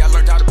my daddy. I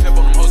learned how to pimp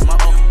on them hoes from my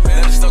uncle.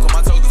 Then she stuck on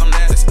my toes cause I'm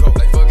nasty. Let's go.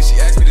 Like fuck it, she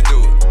asked me to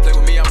do it. Play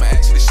with me, I'ma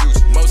actually shoot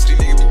you. Most of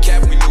these niggas be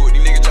capping, we knew it.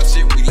 These niggas drop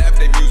shit, we laugh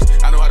at their music.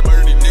 I know how to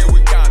murder these niggas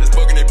with kindness.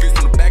 Bugging their bitch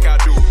from the back, I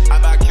do it.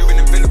 I buy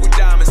Cuban and fill it with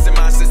diamonds. Send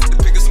my assistant to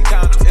pick up some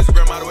condoms.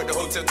 Instagram model at the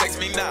hotel, text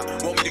me now.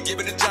 Want me to give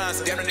it to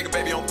Johnson. Damn, the nigga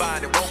baby on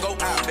fire, it won't go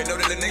out. They know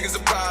that the niggas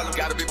a problem.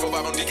 Got a big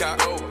 4-5 on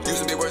decock. Oh,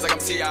 using big words like I'm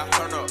T.I.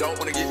 Turn up. Don't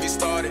wanna get me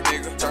started,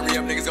 nigga. Turn me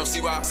up, niggas gon'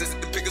 see why I'm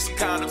assistant to pick up some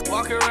condoms.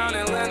 Walk around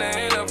Atlanta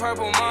in a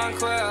purple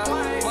Montclair.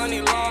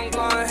 Money, long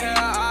blonde hair,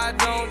 I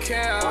don't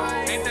care.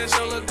 Ain't that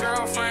your little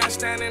girlfriend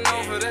standing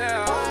over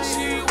there?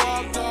 She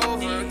walked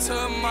over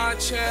to my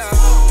chair.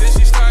 Then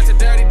she starts to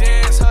dirty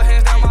dance, her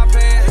hands down my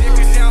pants.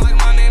 Dick it down like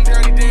my name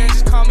Dirty Dan,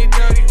 just call me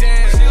Dirty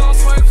Dan. She gon'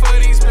 twerk for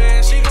these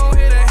bands, she gon'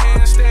 hit a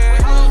handstand.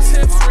 Little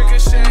tips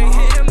ricochet,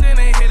 hit him, then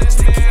they hit his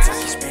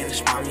man.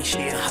 Spanish mommy,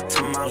 she a hot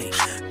tamale.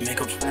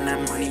 Make up spend that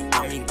money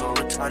on me, go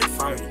retarded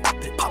for me.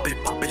 Pop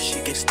it,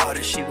 she get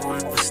started, she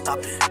won't ever stop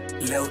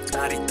it. Lil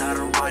Tati,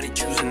 Tati,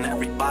 choosing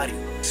everybody.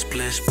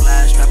 Split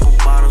splash, apple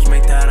bottles,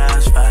 make that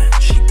ass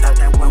fat. She got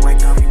that wet,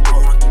 got me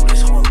rolling through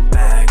this whole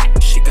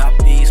bag. She got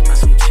bees, spent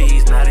some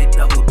cheese, now they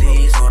double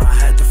D's. Thought I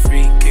had the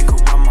free kick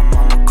around my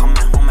mama, coming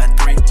home at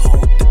 3.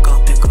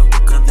 Hold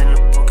thicker than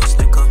a broken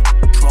sticker.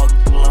 Drug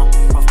dealer,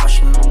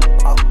 professional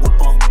pop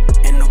whipper.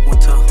 In the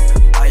winter,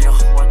 buy a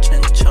whole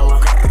chinchilla.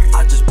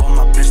 I just bought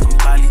my bitch some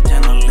Kylie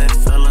Jenner lip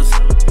fillers.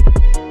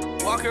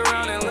 Walk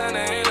around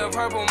Atlanta in a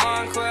purple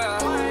Montclair.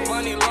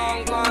 Money,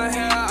 long blonde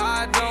hair,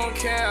 I don't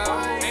care.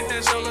 Ain't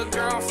that your little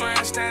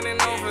girlfriend standing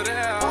over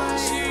there?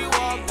 She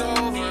walked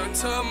over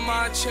to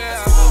my chair.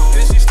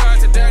 Then she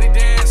starts to dirty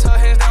dance, her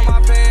hands down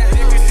my pants.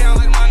 Dick it down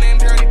like my name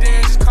Dirty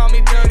Dan, just call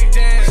me Dirty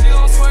Dan. She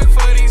gon' twerk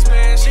for these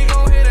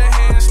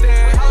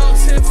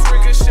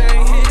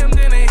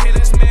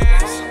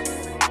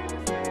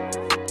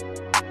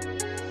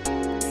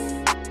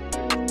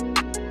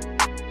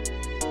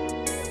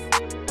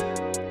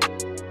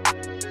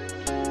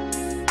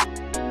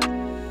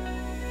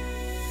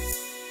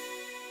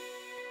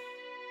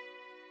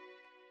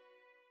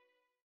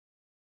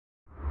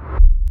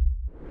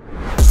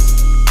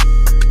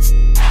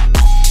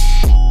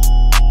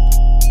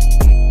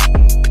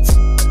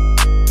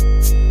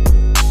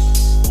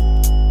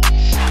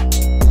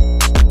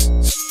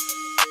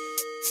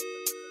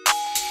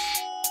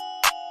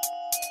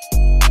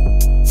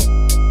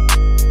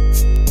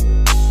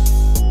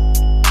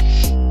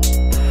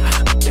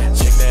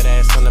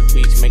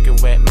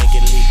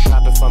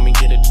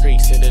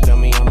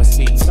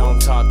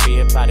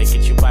about it,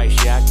 get you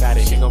bites, yeah, I got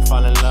it. She gon'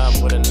 fall in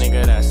love with a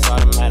nigga that's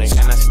automatic.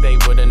 And I stay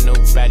with a new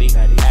baddie,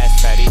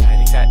 ass fatty,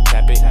 tap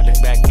tap it,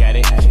 look back at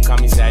it. She call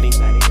me Zaddy,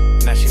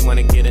 now she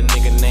wanna get a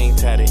nigga name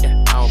tatted.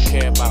 I don't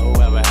care about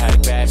whoever had a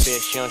bad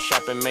bitch, she don't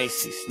shop at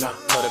Macy's. No,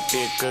 told her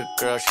be a good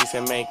girl, she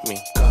said make me.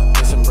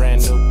 Get some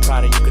brand new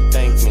product, you could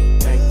thank me.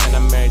 And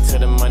I'm married to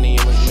the money,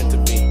 it was meant to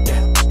be.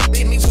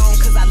 Did me wrong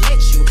cause I let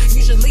you.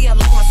 Usually I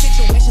like my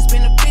situations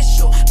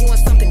beneficial. Doing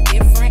something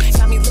different,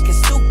 got me looking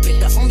stupid.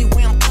 The only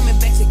way I'm coming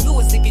back to you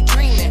is if you're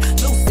dreaming.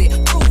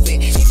 Lucid, prove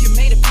it. If you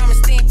made a promise,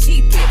 then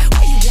keep it.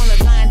 Why you wanna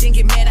lie and then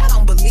get mad? I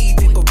don't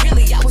believe it. But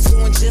really, I was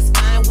doing just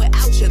fine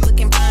without you.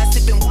 Looking fine,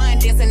 sipping wine,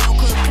 dancing on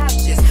club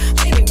couches.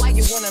 Baby, why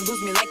you wanna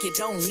lose me like you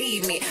don't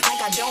need me?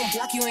 Like I don't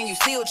block you and you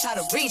still try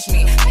to reach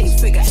me. How you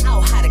figure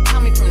out how to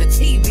call me from the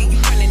TV?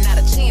 You running out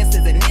of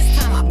chances and this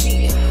time I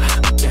beat it.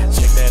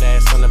 Check that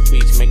ass on the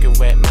beach, make it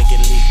wet, make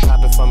it leak.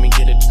 Pop it for me,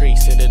 get a treat,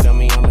 sit it on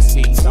me on my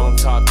seat. Don't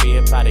talk, be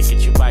about it,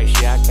 get you bites,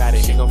 yeah, I got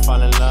it. She gon'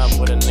 fall in love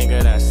with a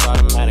nigga that's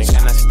automatic.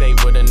 And I stay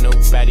with a new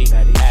baddie,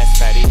 ass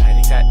fatty,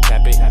 tap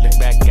tap it, look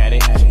back at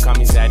it. She call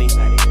me Zaddy,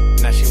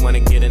 now she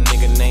wanna get a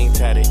nigga name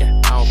tatted.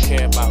 I don't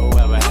care about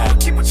whoever had it.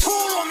 Keep a tool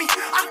on me,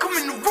 I come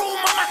in the room,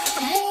 I might have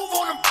to move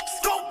on him.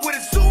 Scope with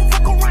a zoom,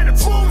 fuck around the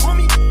boom,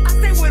 homie. I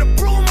stay with a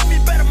broom,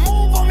 homie, better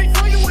move on me.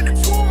 Throw you in the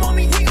tomb,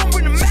 homie, he gon'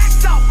 bring the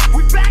max out.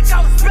 We back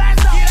out, it's back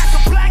out, yeah, that's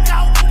a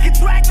blackout. Get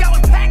dragged out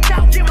and packed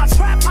out, get my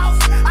trap house.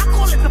 I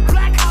call it the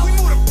black house, we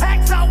move the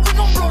packs out, we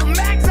gon' blow the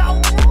max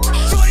out.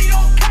 Shorty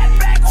don't cat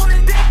back on the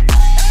dick,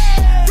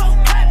 don't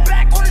cat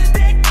back on the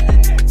dick.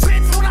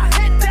 Bitch, when I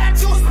hit that,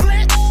 you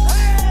split.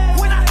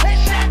 When I hit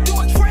that, do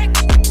a trick.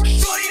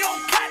 Shorty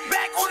don't cat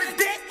back on the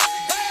dick,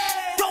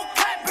 don't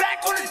cat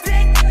back on the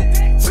dick.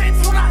 Bitch,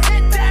 when I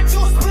hit that,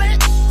 you split.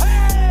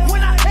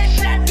 When I hit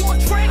that, do a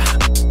trick.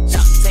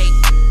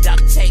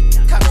 Duct tape,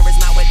 cover his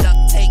mouth with duct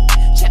tape.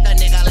 Check a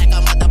nigga like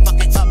a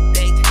motherfucking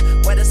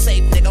update. Where the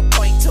safe nigga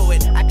point to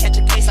it. I catch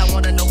a case, I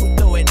wanna know who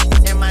threw it.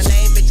 And my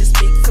name, bitches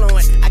speak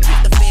fluent. I keep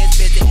the feds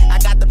busy. I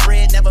got the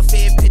bread, never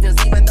fed pigeons.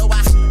 Even though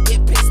I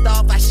get pissed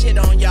off, I shit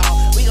on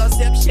y'all. We gon'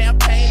 sip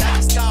champagne, I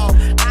just go.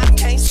 I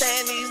can't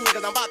stand these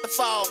niggas, I'm about to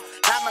fall.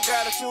 Got my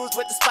girl to choose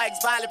with the spikes,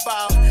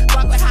 volleyball.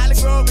 Fuck with Holly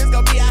Grove, it's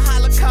gon' be a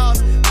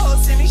holocaust. Whole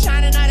city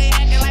shining, now they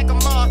acting like a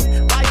moth.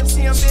 Why you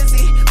see I'm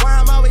busy? Why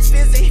I'm always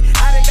busy?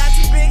 I done got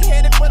too big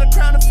headed for the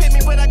crown to fit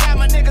me, but I got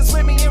my niggas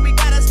with me and we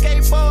got our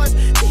skateboards.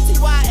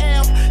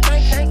 TTYL,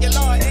 thank you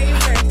Lord,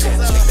 amen. Check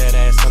that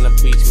ass on the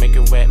beach, make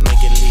it wet,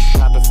 make it leak.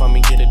 Pop it for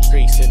me, get a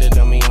treat, sit it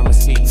on me on my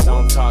seat.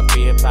 Don't talk,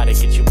 be about it,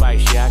 get you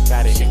bites, yeah, I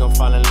got it. She gon'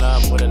 fall in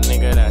love with a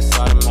nigga that's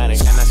automatic.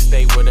 And I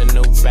stay with a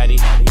new baddie,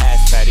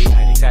 ass fatty,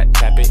 tap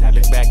tap it,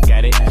 look back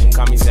at it. She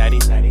call me Zaddy,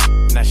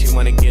 now she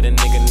wanna get a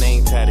nigga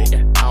name tatted.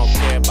 I don't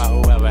care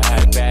about whoever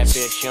had a bad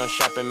bitch, she don't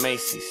shop at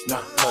Macy's.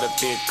 No, told her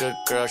be a good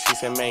girl, she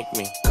said make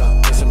me.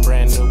 Get some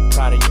brand new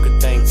product, you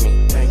could thank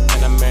me.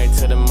 And I'm married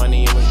to the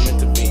money, it was meant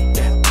to be.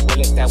 Well,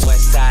 it's that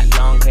west side,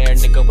 long hair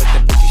nigga with the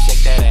booty,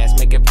 shake that ass,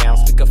 make it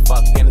bounce, we could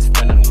fuck in the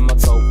sprinter. I'ma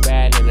go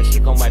bad in her, she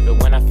gon' wipe it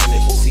when I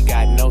finish. She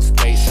got no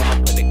space,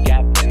 I'ma put a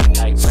gap in it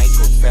like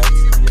Michael Phelps.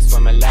 I'ma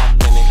swim a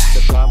lap in it,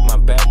 took off my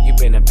belt, you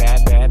been a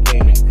bad, bad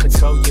baby.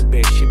 Control your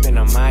bitch, she been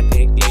on my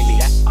dick lately.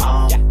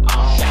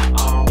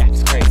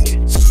 It's crazy.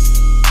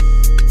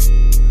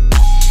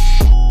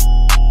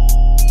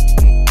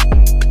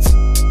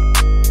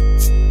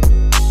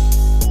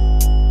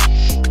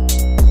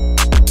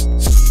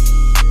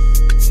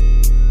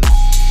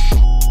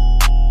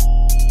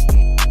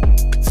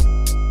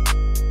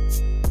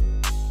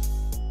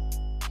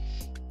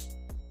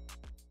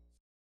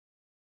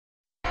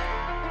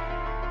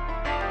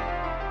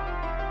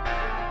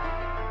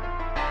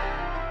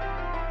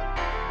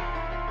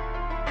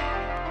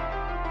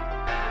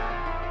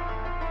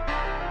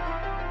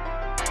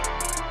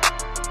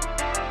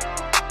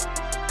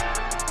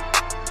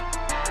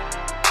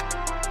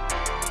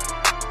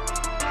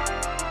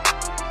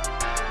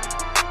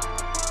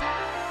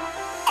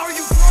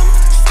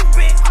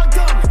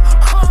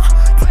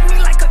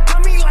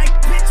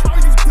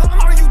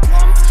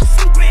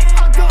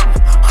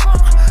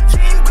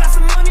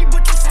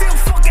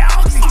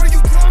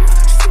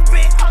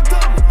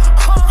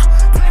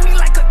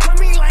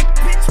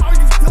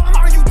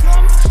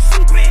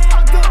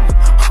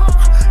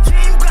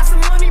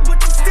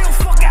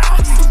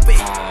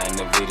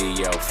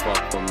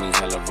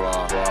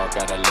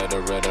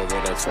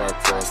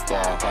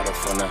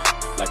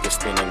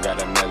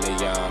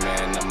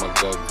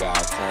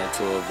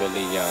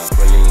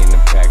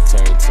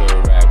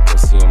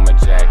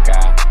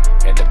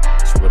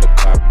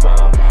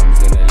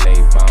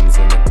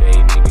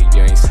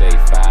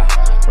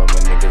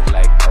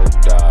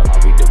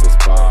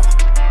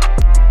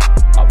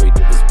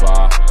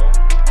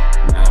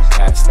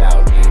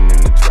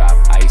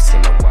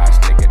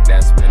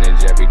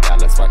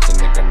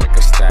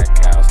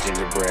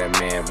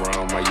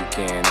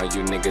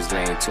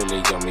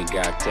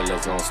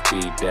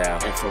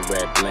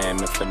 Infrared blam,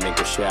 if a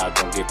nigga shout,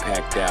 gon' get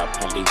packed out.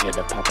 Probably hit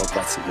a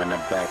paparazzi when I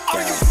back out.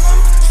 Are you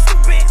dumb,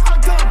 stupid, or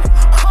dumb?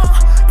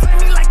 Play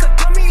me like a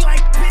dummy,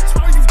 like bitch,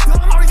 are you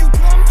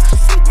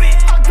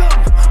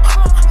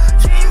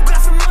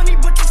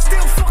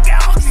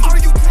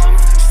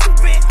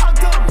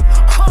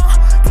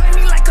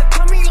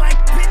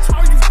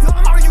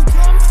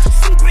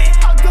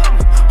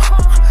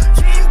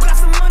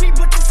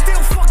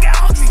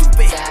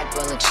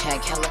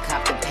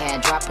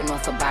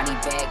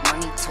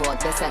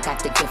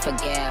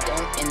forget.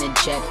 Don't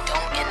interject,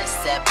 don't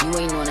intercept. You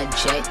ain't on a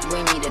jet, you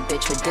ain't need a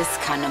bitch with this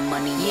kind of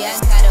money. Yeah, I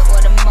gotta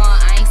order more,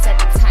 I ain't set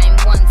the time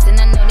once. And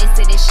I know they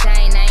say they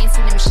shine, I ain't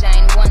seen them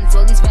shine once.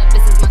 All these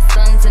rappers is my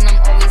sons and I'm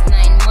always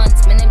 9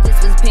 months. Man, if this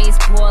was pays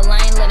poor,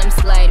 I ain't let them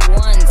slide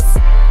once.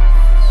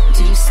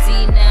 Do you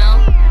see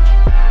now?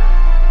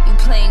 You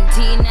playing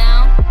D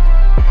now?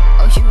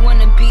 Oh, you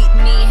wanna beat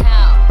me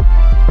how?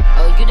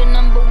 Oh, you the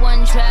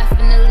 #1 draft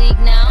in the league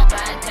now?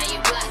 Ride down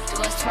your block,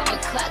 doors 12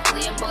 o'clock,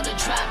 Lambo to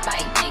drop.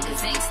 Bike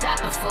niggas ain't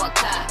stopping for a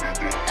cop.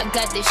 I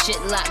got this shit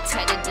locked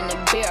tighter than a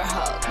bear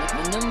hug.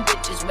 When them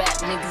bitches rap,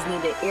 niggas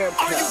need an earplug.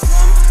 Are you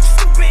dumb,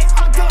 stupid,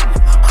 or dumb?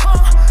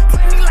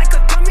 Play me like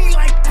a dummy,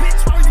 like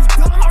bitch. Are you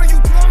dumb? Are you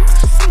dumb,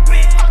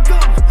 stupid, or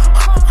dumb?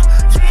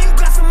 Yeah, you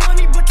got some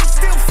money, but you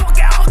still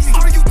fucking ugly.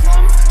 Are you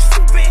dumb,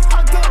 stupid,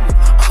 or dumb?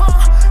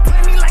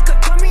 Play me like a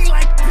dummy,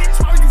 like bitch.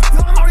 Are you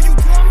dumb? Are you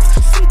dumb,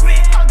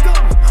 stupid, or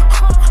dumb?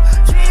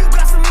 Yeah, you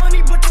got some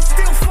money, but you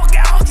still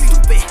fucking ugly.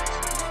 Stupid.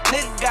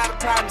 Nigga got a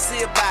problem,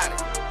 see about it.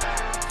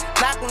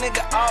 Knock a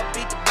nigga off,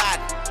 beat the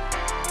body.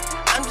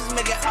 I'm just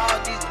making all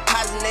these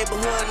deposits,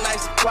 neighborhood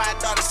nice and quiet.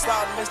 Thought it's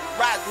all Mr.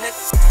 Rogers, nigga.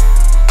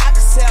 I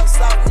can sell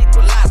salt and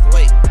equalize.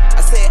 Wait,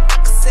 I said I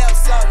can sell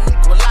salt and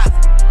equalize.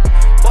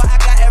 Boy, I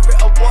got every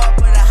award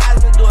but a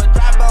Heisman. Do a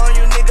drive-by on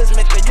you niggas,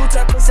 make a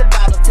U-turn, pussy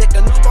bottle. Take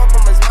a newborn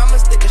from his mama,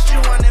 stick a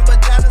shoe on their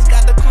vaginas.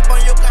 Got the coupe on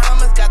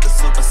Yokohamas, got the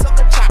super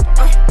soaker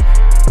chopper.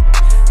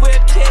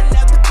 We're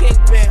kidnapped the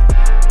kingpin.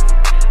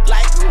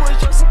 Like, who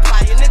is your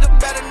supplier? Nigga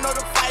better know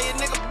the fire,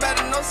 nigga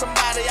better know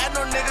somebody. I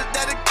know niggas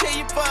that'll kill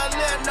you for a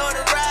little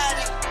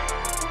notoriety.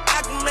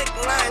 I can make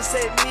a line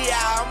say me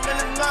out. I'm in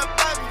the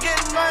motherfucker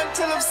getting mine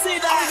till I'm see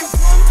that. Are you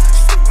dumb,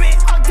 stupid,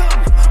 or dumb?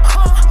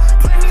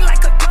 Play me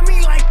like a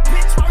dummy, like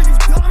bitch. Are you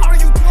dumb? Are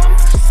you dumb,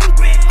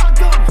 stupid, or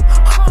dumb?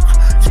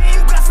 Yeah,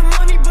 you got some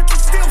money, but you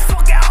still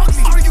fucking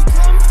ugly. Are you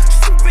dumb,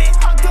 stupid,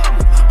 or dumb?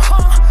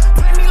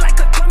 Play me like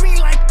a dummy,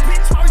 like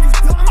bitch. Are you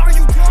dumb? Are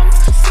you dumb,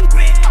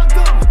 stupid, or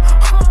dumb?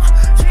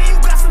 Yeah, you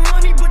got some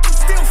money, but you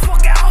still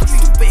fucking ugly.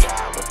 Stupid.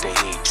 Ride with the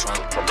heat,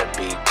 trunk full of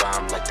big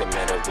bomb like the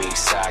Middle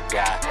East side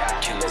guy.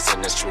 Killers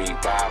in the street,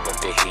 ride with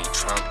the heat,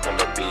 trunk full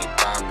of big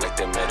bomb like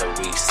the Middle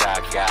East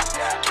side guy.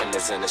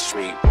 Killers in the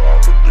street,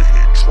 ride with the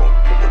heat, trunk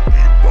full of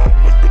big bomb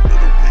like the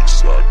Middle East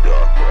side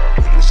guy.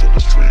 Killers in the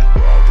street,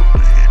 ride with the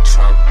heat,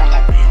 trunk full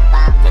of big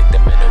bomb like the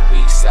Middle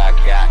East side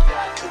guy.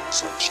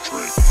 Killers in the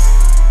street.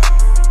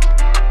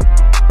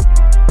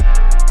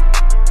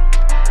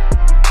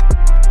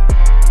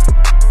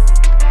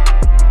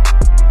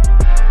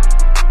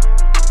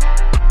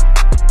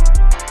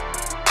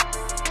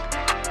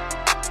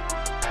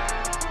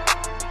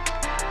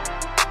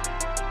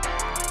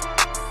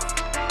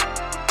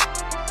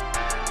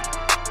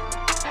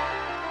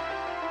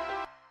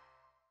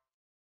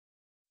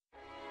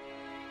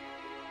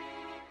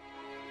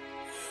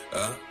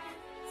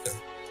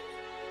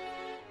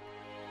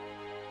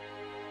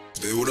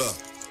 Hey, what up?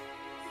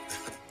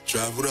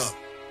 Drive, what up?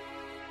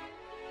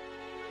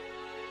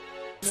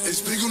 Hey,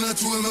 speak on that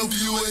to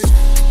MLBUA.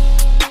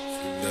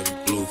 Never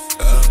blue.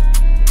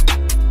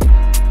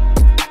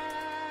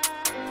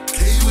 K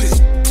with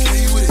it,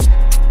 K with it.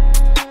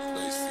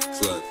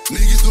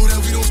 Niggas know that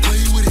we don't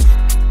play with it.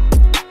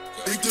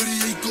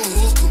 838 go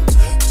hawk 'em.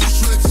 2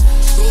 Shreks,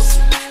 sauce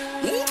 'em.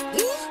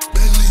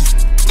 Bentley,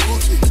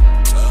 talking.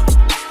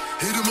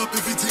 Hit 'em up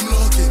if your team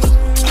locking.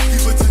 I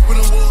keep a tech when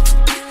I'm walking.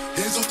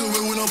 Hands off the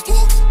way when I'm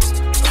walking.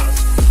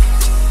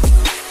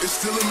 It's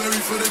still a Mary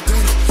for the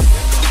donut.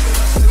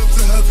 I set up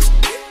to heaven.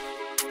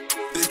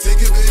 They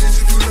take advantage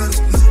if you let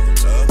them.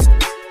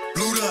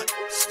 Blue dot,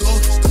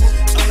 stalk.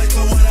 I like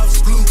my White House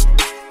blue.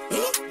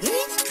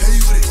 K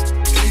with it,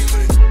 K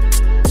with it.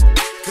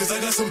 Cause I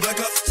got some black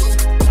ops too.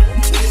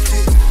 Walk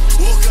in,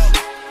 walk out.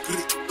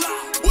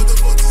 What the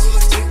fuck is all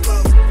this talk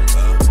about?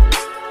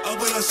 I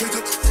bet I shake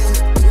up the room.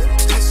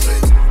 That's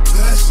straight,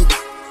 passion.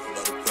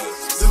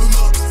 7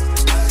 up.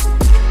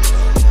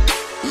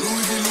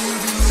 Louis V, Louis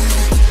V, Louis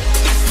V.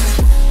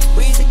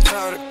 Weezy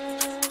Carter,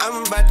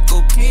 I'm about to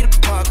go Peter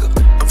Parker.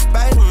 I'm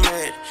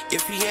Spider-Man.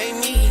 If he ain't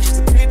me, he's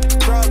just a creepy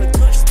crawler.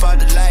 Touch spot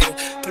the lighter.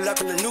 Pull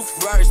up in the new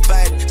Ferrari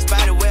Spider.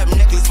 Spider web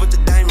necklace with the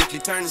diamonds. You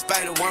turn the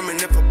Spider-Woman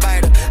if a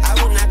biter. I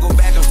will not go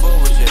back and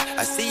forth with you.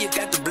 I see you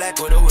got the black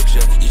widow with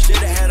you. You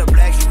should've had a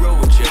black hero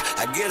with you.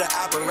 I get an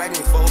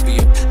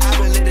arachnophobia. I've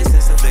been lit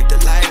since I flicked the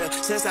lighter.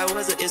 Since I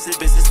was an instant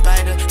business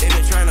spider. They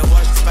been trying to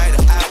wash the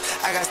spider out.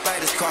 I got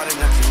spiders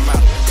crawling up your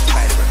mouth.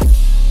 Spider-Man.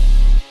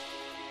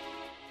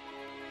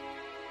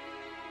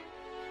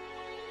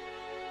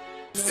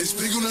 Hey,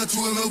 speak on that to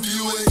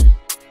MLBUA.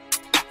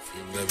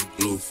 Never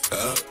blue.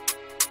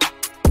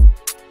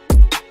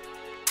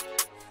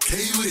 K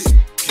with it,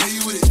 K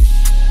with it.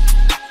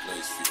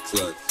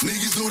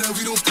 Niggas know that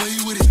we don't play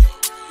with it.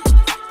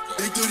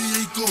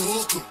 838 go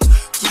hawk 'em.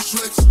 2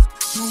 Shreks,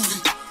 Suvi.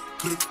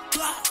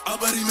 I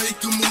bet he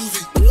make a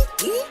movie.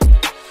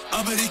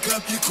 I bet he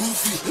clap your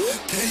goofy.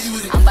 K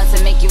with it. I'm about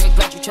to make you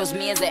regret you chose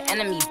me as an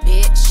enemy,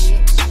 bitch.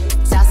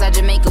 Southside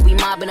Jamaica, we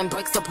mobbing them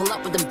bricks, so pull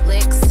up with them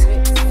blicks.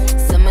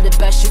 Some of the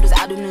best shooters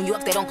out of New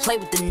York, they don't play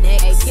with the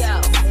Knicks.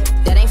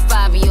 That ain't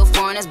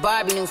that's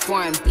Barbie new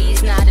form.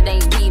 These not, it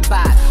ain't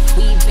Reebok.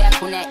 We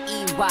back on that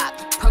E-Rock.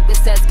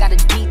 Percocets got a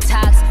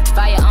detox.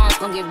 Firearms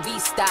gon' get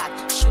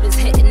restocked. Shooters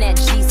hitting that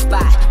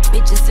G-spot.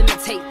 Bitches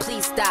imitate,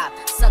 please stop.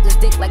 Suck his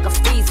dick like a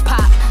freeze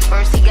pop.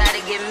 First he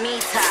gotta get me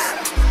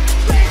top.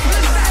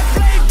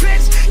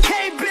 Bitch,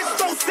 K bitch,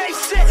 don't say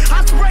shit.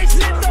 I spray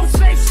shit, don't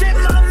say shit.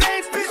 My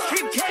main bitch,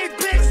 keep K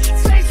bitch.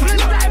 Say split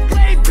that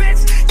play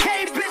bitch.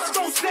 K bitch,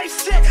 don't say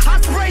shit. I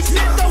spray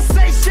shit, don't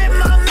say shit.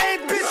 My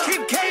main bitch,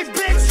 keep K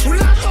bitch. When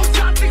I go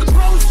top, nigga,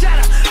 bro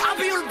shatter. I'll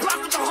be on the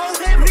block with the whole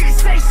him. Niggas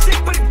say shit,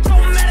 but it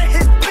don't matter.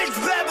 His bitch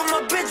bad, but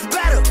my bitch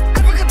better.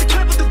 Ever got the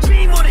clip with the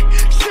beam on it?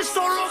 Shit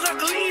so long, I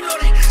can lean on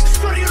it.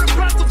 Shorty on the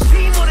block with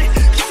team on it.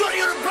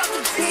 Shorty on the block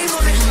with team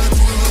on it.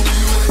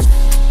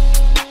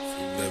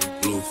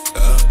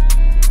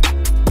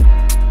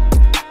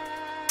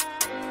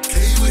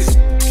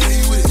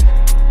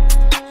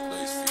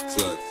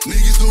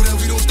 Niggas know that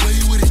we don't play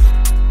with it.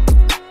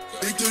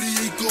 They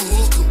 38 go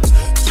hawk 'em.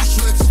 Two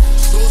shreds,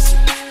 sauce 'em.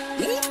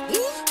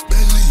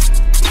 Bentley,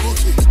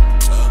 talking.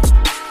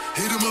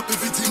 Hit 'em up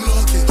if your team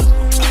locking.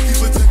 I keep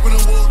a tech when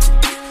I'm walking.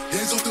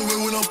 Hands off the way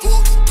when I'm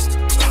walking.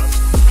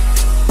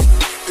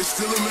 It's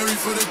still a Mary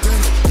for the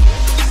dinner.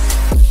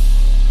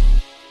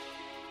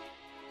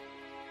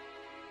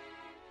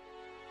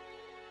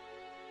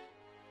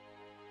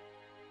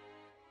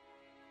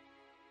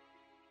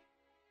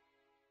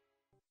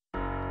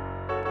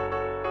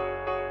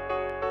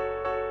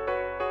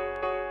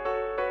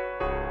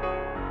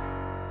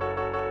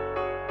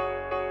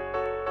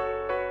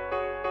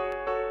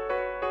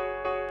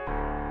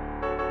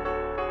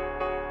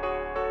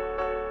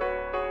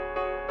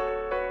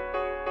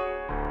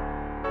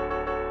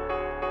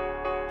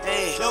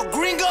 Yo,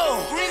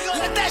 gringo,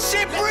 let that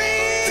shit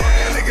breathe.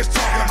 Yeah, niggas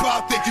talking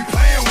about think you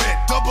playing with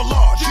double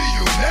R,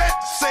 G-Unit,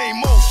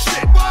 same old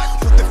shit.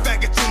 Put the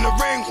faggots in the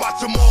ring, watch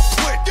them all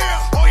quit.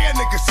 Yeah, oh yeah,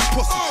 niggas is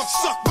pussy,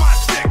 suck my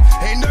dick.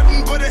 Ain't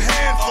nothing but a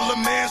handful of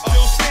man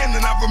still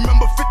standing. I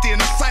remember 50 in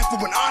the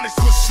cypher when Honest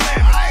was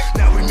slamming.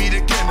 Now we meet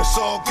again, it's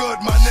all good,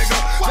 my nigga.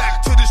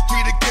 Back to the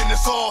street again,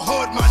 it's all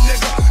hood, my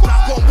nigga.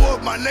 Knock on wood,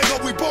 my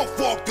nigga, we both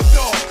walked the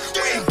dog.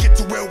 We ain't get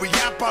to where we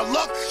at by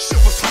luck, shit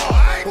was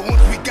hard. But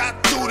once we got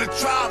through the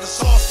trial,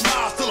 it's all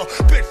smiles. Still a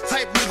bitch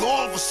type nigga,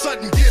 all of a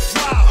sudden get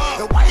wild.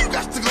 Now why you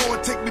got to go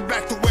and take me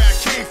back to where I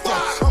came from?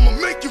 I'ma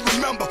make you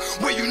remember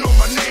where you know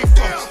my name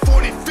from.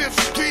 45th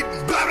Street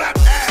and blah blah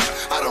blah.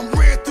 I done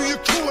ran through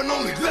your crew and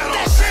only let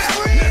off half,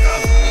 nigga.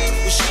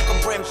 We shook a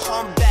brain,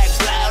 palm back,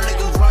 blow,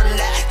 niggas run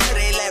that. Till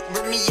they let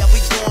Remy, yeah, we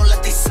gon'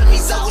 let these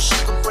semis out. We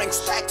shook a brain,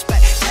 stacks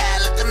back,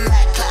 yeah, let the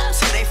Mac clap.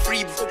 Till they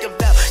free, book a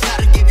bell.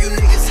 Gotta give you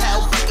niggas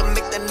hell, we can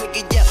make that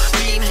nigga yell.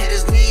 Beam hit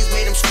his knees,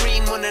 made him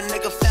scream when the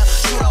nigga fell.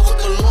 Shoot out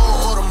with the long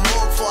or the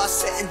more before I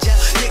sat in jail.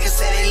 Niggas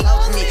say they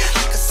love me,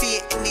 I can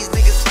see it in these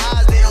niggas'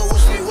 eyes. They don't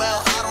wish me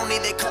well, I don't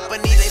need their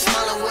company. They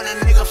smiling when a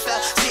nigga fell.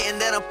 Seeing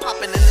that I'm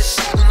popping in the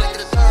shot, I'm like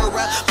the third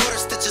round. 40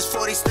 stitches,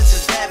 40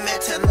 stitches, bad man,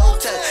 10 no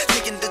tell.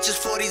 Taking ditches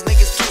for these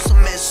niggas, kill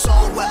some men so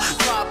well.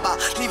 Drop out,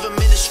 leave him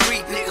in the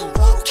street, nigga,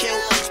 won't kill.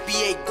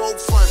 HBA, go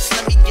fronts,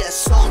 let me get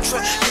soul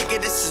trip.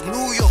 Nigga, this is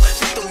New York,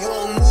 make the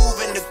wrong move.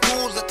 And the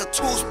goons let the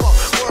tools spark,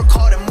 work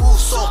hard and move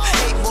so.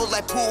 Hate more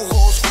like pool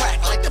holes, crack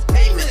like the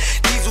pavement.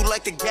 Diesel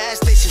like the gas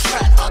station,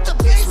 trapped out the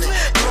basement.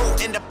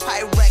 Bro in the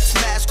Pyrex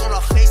mask on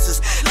our faces.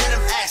 Let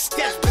him ask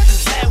steps, but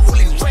this land will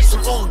erase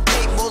them all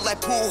day. More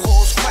like pool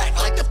holes, crack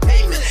like the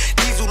pavement.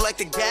 Diesel like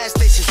the gas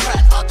station,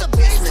 trapped out the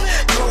basement.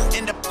 Bro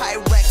in the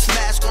Pyrex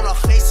mask on our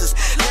faces.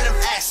 Let him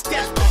ask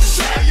steps, but this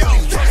land will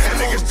erase them.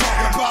 Niggas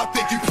talking about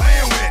think you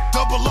playing with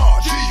double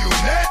R,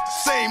 G-Unit,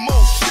 same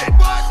old shit.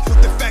 Put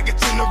the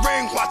faggots in the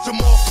ring, watch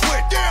them all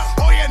quit.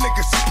 Oh yeah,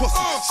 niggas is pussy,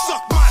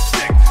 suck my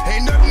dick.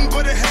 Ain't nothing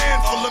but a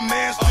handful of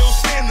man still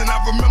standing. I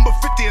remember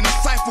 50 in the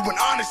cypher when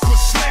Honest was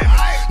slamming.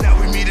 Now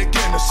we meet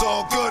again, it's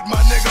all good,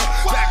 my nigga.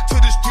 Back to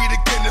the street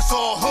again, it's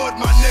all hood,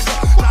 my nigga.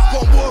 Knock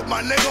on wood,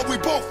 my nigga, we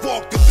both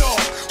walked the dog.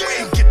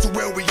 We ain't get to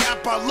where we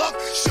at by luck,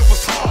 shit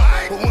was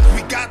hard. But once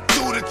we got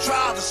through the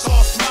trial, it's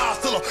all smiles.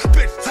 Still a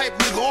bitch type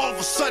nigga, all of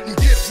a sudden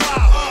get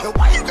wild. Now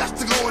why you got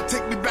to go and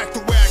take me back to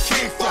where I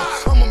came from?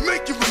 I'ma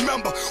make you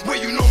remember where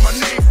you know my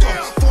name from.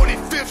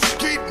 45th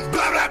Street and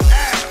blah blah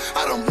blah.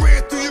 I done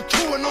ran through your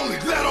crew and only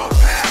let off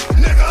half,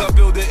 nigga. I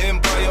build an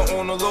empire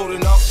on a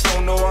loading up.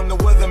 Don't know I'm the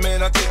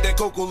weatherman. I take that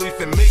cocoa leaf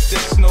and make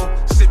that snow.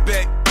 Sit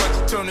back, watch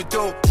it turn the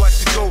dough,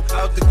 watch it go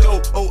out the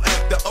door. O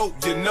after O,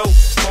 you know,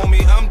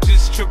 homie, I'm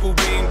just triple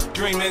beam,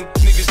 dreaming.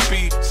 Niggas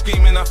be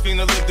scheming. I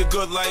finna live the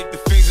good life. The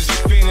fiends are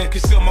just fiending.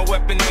 Conceal my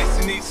weapon nice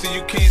and neat so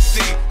you can't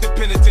see. The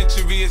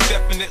penitentiary is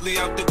definitely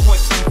out the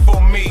question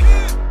for me.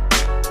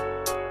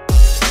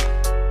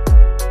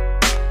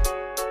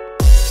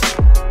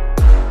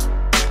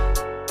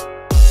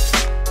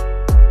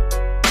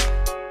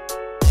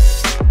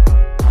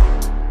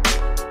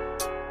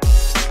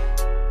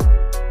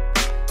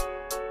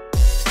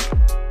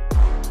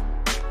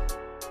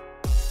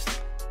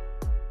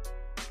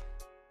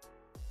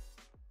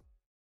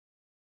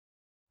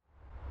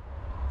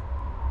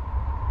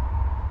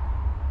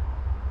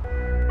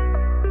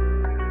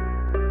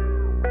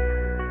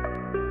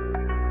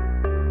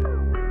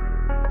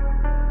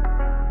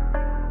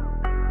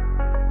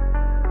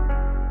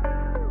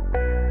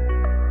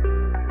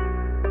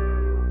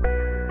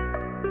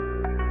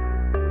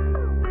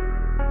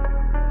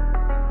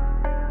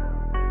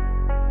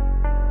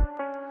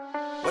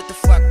 What the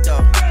fuck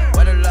though?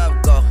 Where the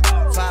love go?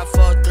 5,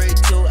 4, 3,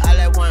 2, I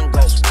let one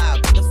go. Wow,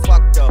 what the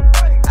fuck though?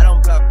 I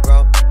don't bluff,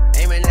 bro.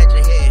 Aiming at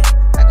your head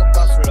like a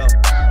buffalo.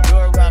 You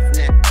a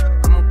roughneck,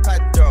 I'm a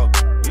cutthroat.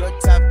 You a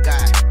tough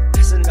guy,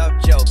 that's enough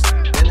jokes.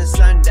 Then the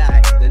sun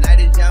died, the night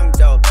is young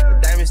though. The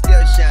diamonds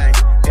still shine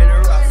in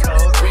a rough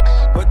hole.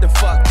 What the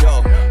fuck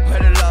though? Where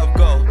the love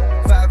go?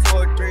 5,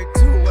 4, 3,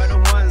 2, where the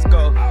ones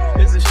go?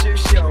 It's a shit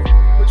show.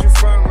 Put you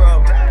front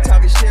row.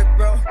 Talking shit,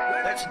 bro.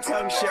 Let your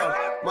tongue show.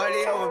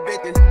 Money over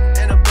bitches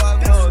and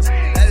above hoes.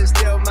 That is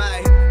still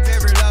my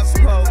favorite love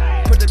quote.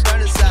 Put the gun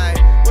aside.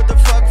 What the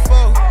fuck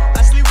for?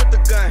 I sleep with the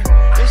gun.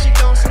 And she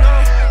don't snow.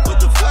 What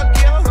the fuck,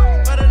 yo?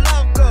 Where the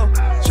love go?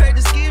 Trade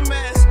the ski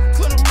mask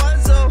for the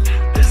muzzle.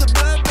 There's a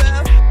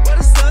bloodbath. Where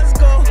the suns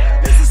go?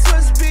 It's a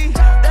Swiss beat.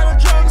 That the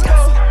drums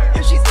go.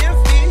 If she's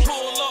iffy.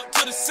 Pull up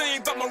to the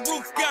scene, but my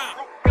roof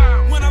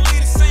gone. When I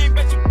leave the scene,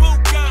 bet your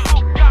boot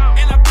gone.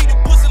 And I beat the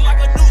pussy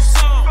like a new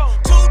song.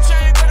 2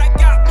 chains, but I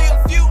got me a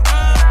few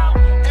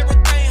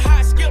everything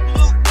high, skip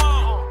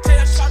lukewarm.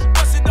 Tell shot to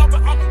bust it over,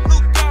 I'm a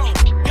Luke gone.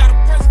 Got a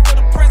present for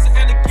the present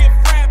and a gift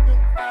wrapping.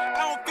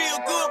 I don't feel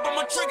good, but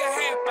my trigger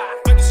happy.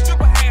 But the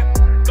stripper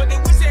happy, but they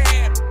wish it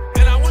happened.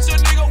 And I wish a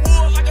nigga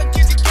would like a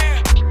kitchen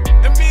cat.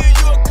 And me and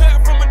you are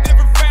cut from a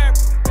different fabric.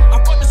 I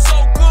fucked it so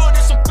good,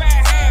 it's a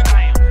bad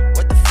habit.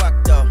 What the fuck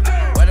though?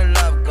 Where the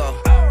love go?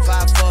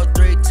 5, 4,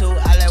 3, 2,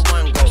 I let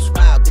one go.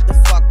 Wow, get the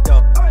fuck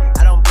though.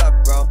 I don't bluff,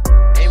 bro.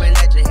 Aiming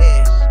at your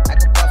head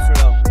like a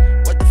buffalo.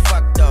 What the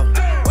fuck though?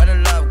 Where the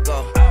love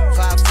go?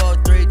 5, 4,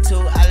 3, 2,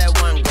 I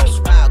let one go.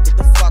 Wow, get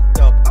the fuck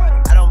though.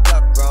 I don't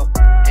bluff, bro.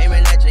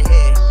 Aiming at your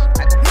head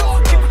like a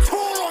buffalo. Keep a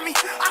tool on me.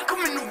 I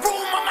come in the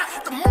room, I might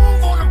have to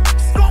move on them.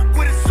 Smoke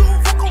with a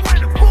zoom, fuck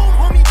around the boom,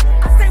 homie.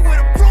 I stay with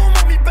a broom,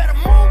 homie. Better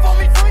move on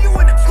me. Throw you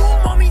in the tomb,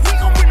 homie. We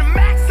gon' bring the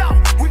max out.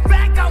 We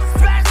back out,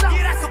 smash out.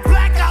 Yeah, that's a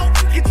blackout.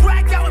 Get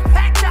dragged out and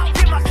packed out.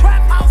 Get my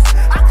trap house.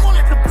 I call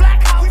it the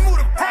black house. We move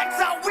the packs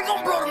out. We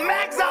gon' blow the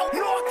mags out.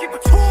 You know I keep a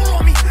tool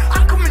on me.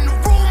 I come in the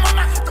room, I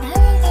might have to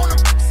move on them.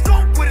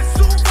 Smoke with a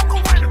zoom, fuck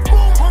around the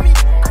boom, homie.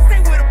 I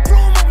stay with a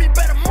broom, homie.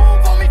 Better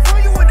move on me. Throw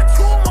you in the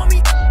tomb,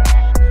 homie.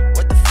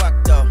 What the fuck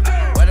though?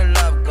 Where the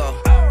love go?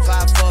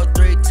 5, 4,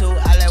 3, 2,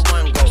 I let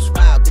one go.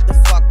 Wow, get the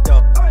fuck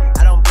though.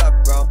 I don't bluff,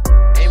 bro.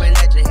 Aiming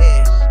at your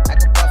head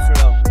like a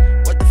buffalo.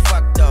 What the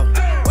fuck though?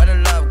 Where the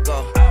love go?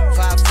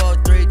 5, 4,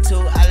 3, 2,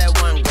 I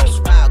let one go.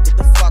 Wow, get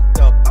the fuck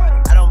though.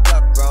 I don't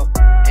bluff, bro.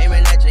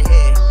 Aiming at your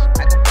head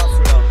like a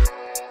buffalo.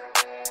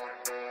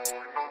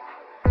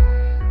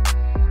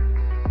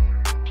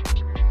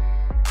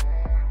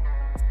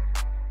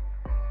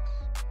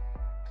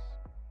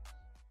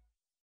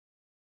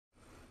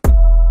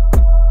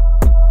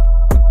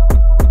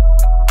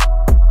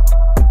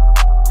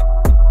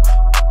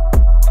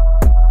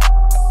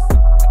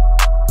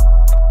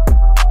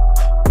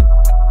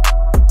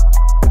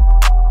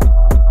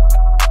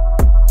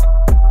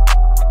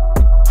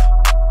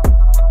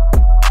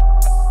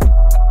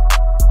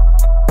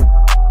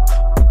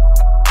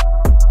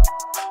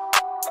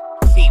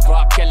 Feet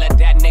rock killer,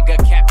 that nigga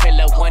cat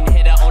pillar. One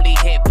hitter, only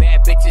hit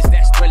bad bitches,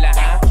 that's thriller.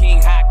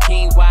 King, hot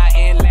king,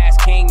 YN,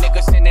 last king.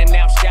 Nigga sending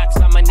out shots,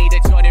 I'ma need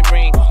a Jordan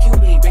ring. Fuck you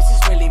mean, bitch,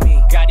 it's really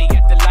me. Gotti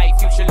at the light,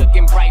 future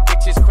looking bright.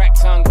 Bitches crack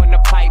tongue on the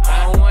pipe.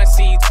 I don't wanna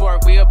see you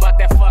twerk, we about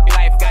that fuck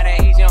life. Got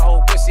an Asian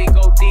hoe, pussy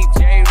go deep,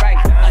 Jay right.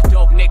 A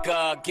dope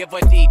nigga, give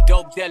a D,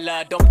 dope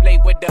dealer. Don't play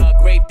with the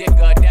grave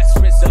digger, that's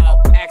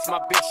RZA. Ask my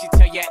bitch, she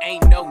tell ya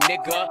ain't no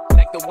nigga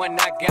like the one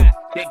I got,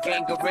 that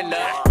gang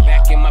gorilla.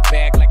 Back in my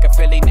bag like a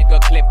Philly nigga,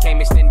 clip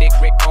came extended.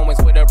 Rick Owens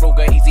with a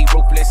Ruger, easy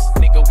ruthless.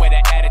 Nigga with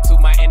an attitude,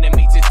 my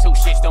enemies is 2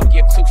 shits. Don't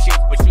give 2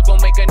 shits, but you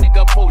gon' make a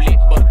nigga pull it,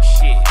 but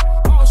shit.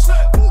 Oh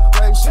shit,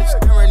 gracious.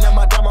 Staring at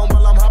my diamond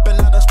while I'm hopping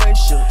out of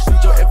spaceship.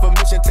 Need your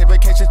information, take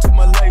vacation to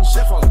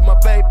Malaysia. With my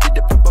baby,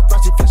 the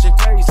paparazzi flashing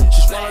crazy.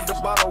 She swallowed the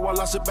bottle while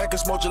I sit back and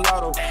smoke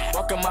gelato.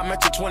 Walking my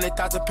metro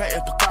 20,000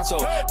 patent Picasso.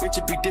 Bitch,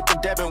 it be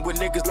dipping, dabbing with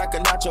niggas like a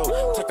nacho.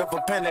 Took up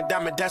a pen and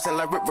diamond dancing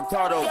like Rick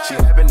Ricardo. She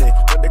having it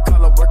with the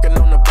color working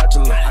on the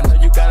bachelor. I know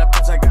you got a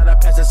pass, I got a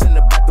pass that's in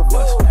the back of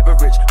us.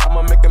 Average,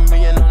 I'ma make $1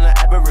 million on the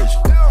average.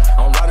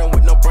 I'm riding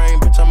with no brain,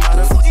 bitch, I'm out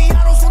of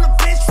Fugiatos on the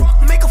bench, fuck,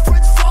 make a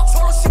friends fuck.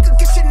 Told her she could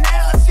get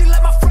Chanel if she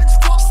let my friends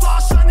fuck.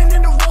 Star shining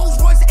in the Rolls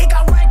Royce, it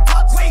got ranked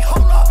up. Wait,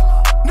 hold up,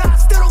 nah, I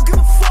still don't give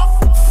a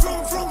fuck.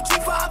 Vroom, vroom,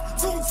 G5,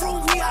 vroom,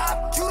 vroom, we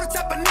hop. You the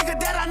type of nigga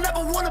that I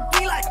never wanna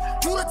be like.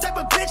 You the type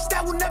of bitch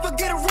that will never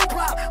get a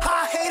reply.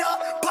 High hater,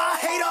 bye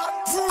hater,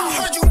 vroom. I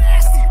heard you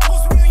nasty,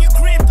 post me on your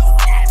gram, don't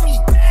add me.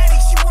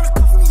 Baddie, she wanna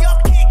cuff me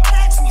up, can't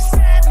catch me.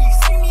 Savvy,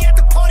 see me at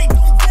the party,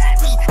 don't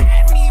bat me.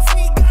 At me, if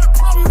we got a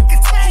problem, nigga,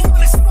 tag me.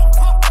 Wanna smoke,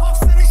 pop, pop,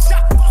 send a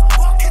shot, fuck,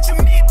 fuck. Hit your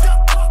man, duck,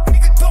 fuck,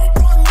 nigga, don't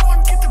run, run.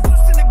 Get the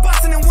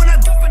bustin' and when I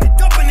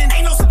dumpin' it,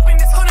 ain't no stopping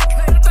this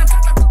 100K.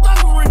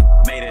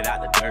 Made it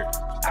out the dirt,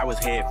 I was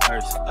head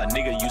first. A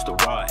nigga used to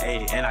raw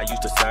A and I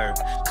used to serve.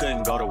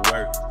 Couldn't go to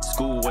work,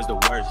 school was the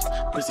worst.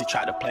 Pussy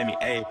tried to play me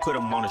A, put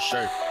him on a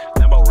shirt.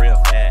 Lambo real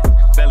fast,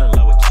 fell in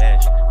love with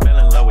cash. Fell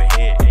in love with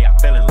head, A, I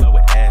fell in love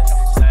with ass.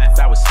 Science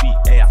I was sweet,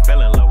 A, I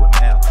fell in love with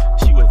math.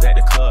 She was at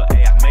the club,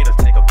 A, I made her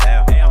take a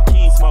bath. A, I'm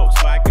King Smoke.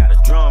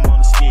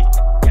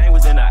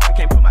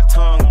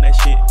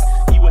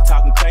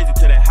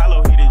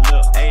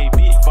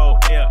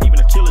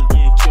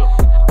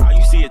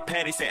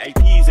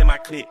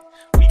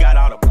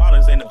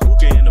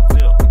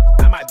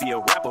 a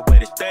rapper,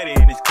 but it's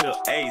 30 in this clip.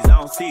 A's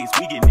on 6,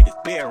 we get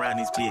niggas bare around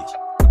this bitch.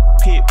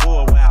 Pit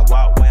bull where I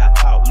walk, where I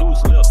talk.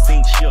 Loose lips,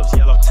 sink ships,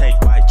 yellow tape,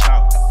 white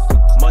chalk.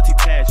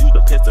 Multitask, use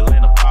the pistol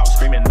and the pop.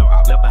 Screaming no,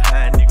 I left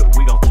behind, nigga,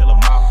 we gon' kill 'em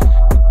all.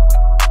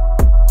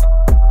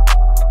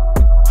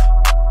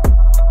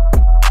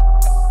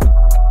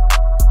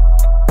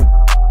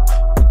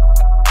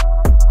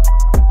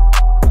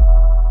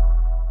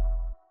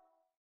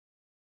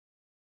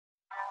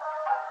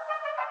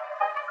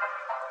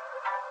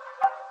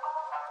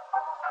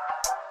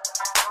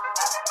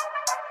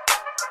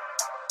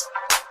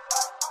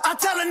 I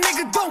tell a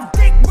nigga don't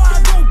dick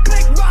ride, don't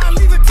blick ride,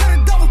 leave it to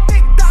the double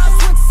thick thighs,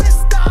 switch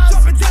sisters.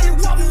 Drop it down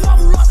and wobble,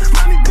 wobble up,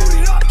 mommy boot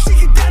it up,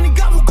 shake it down and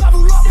gobble,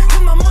 gobble up.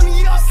 Put my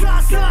money up,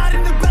 slide, slide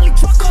in the belly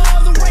trucker,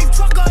 the rave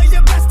trucker.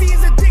 Your bestie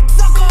is a dick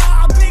sucker,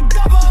 a big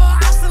double.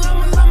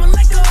 Assalamu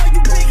alaikum,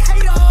 you big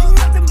hater, you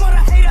nothing but a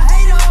hater,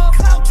 hater.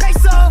 Cloud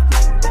chaser,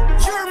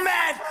 you're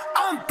mad,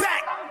 I'm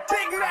back,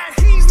 big mad,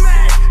 he's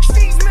mad,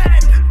 she's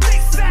mad,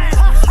 big sad,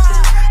 ha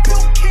ha.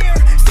 Don't care,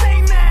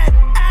 stay mad,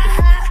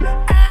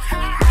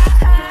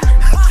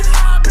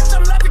 bitch,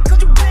 I'm laughing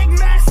cause you big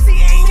mad.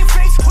 See, ain't your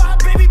face cry,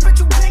 baby, bitch,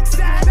 you big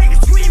sad. Niggas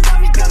tweeting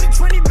about me, got me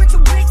 20, bitch, you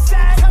big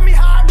sad. Tell me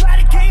how I glad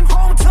it came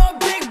home to a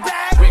big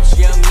bag. Rich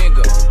young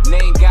nigga,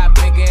 name got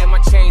bigger and my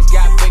chains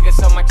got bigger,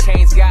 so my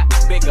chains got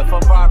bigger.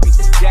 Ferrari,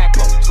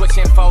 Jacko,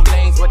 switching 4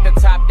 lanes with the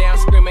top down,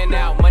 screaming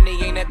out, money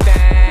ain't a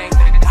thing.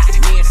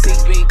 Me and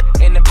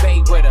CB in the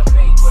bay with her.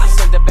 I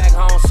send her back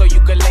home so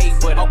you can lay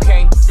with her.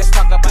 Okay, let's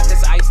talk about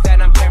this ice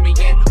that I'm carrying.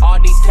 All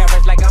these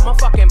carrots like I'm a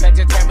fucking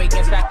vegetarian.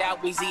 Strapped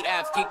out Weezy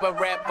F, keep a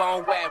red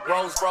bone wet.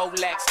 Rose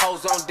Rolex,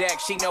 hoes on deck.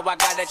 She know I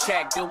got a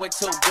check. Do it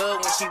too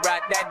good when she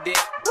ride that dick.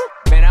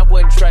 Man, I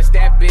wouldn't trust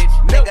that bitch.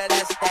 Nigga,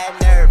 that's that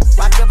nerve.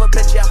 Why give a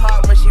bitch a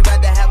heart when she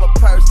rather have a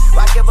purse?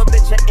 Why give a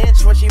bitch an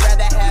inch when she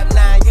rather have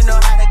 9? You know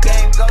how the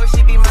game goes,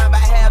 she be mine by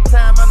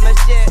halftime. I'm the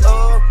shit,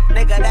 ooh.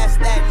 Nigga, that's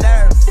that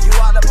nerve. You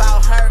all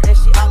about her and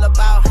she all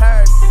about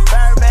hers.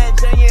 Birdman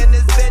Jr. in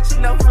this bitch,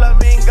 no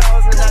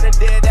flamingos. And I done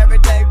did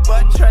everything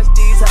but trust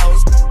these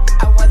hoes.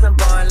 I wasn't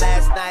born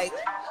last night.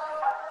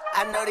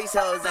 I know these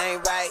hoes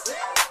ain't right.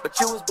 But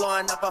you was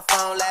blowing up her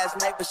phone last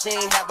night. But she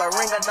ain't have a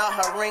ring or not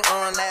her ring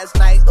on last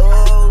night,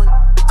 ooh.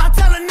 I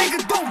tell a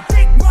nigga don't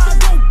dick ride,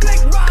 don't blick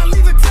ride,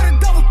 leave it to the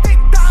double thick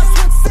thighs,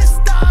 switch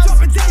sisters.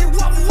 Drop it down and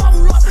wobble,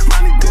 wobble up,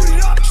 mommy boot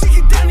it up, shake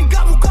it down and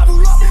gobble,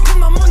 gobble up. Put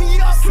my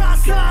money up, slide,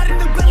 slide in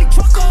the belly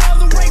trucker,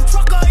 the rave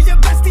trucker. Your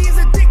bestie is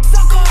a dick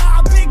sucker,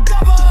 a big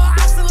double.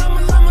 Assalamu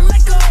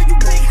alaikum, you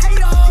big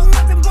hater, you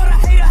nothing but a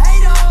hater,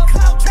 hater.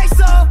 Cloud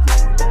chaser,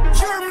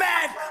 you're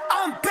mad,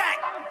 I'm back,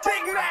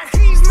 big mad,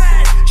 he's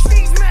mad,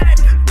 she's mad,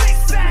 big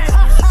sad,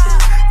 ha ha.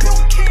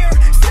 Don't care,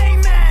 stay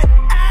mad,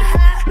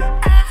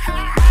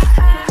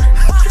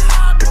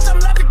 bitch, I'm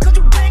laughing cause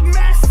you big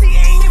mad. See,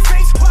 ain't your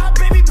face cry,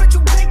 baby, bitch,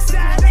 you big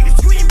sad. Niggas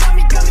tweeting about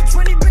me, got me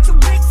 20, bitch, you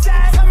big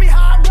sad. Tell me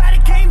how I'm glad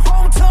it came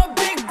home to a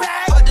big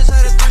bag. I just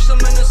had a threesome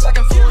in the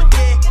second floor,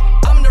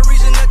 yeah. I'm the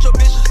reason that your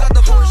bitches got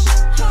divorced.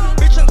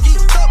 Bitch, I'm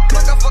geeked up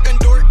like a fucking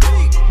dork.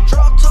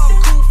 Drop top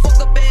cool, fuck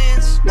the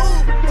bands.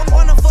 Ooh,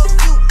 wanna fuck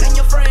you and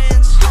your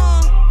friends.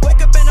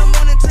 Wake up in the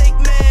morning, take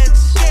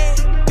meds. Yeah,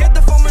 get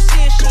the pharmacy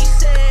and she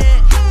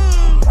said,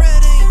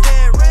 red ain't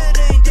dead, red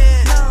ain't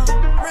dead. No,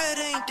 red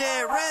ain't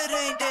dead, red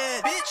ain't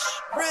dead. Bitch,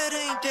 red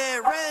ain't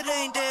dead, red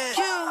ain't dead.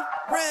 You,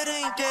 red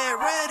ain't dead,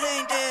 red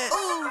ain't dead.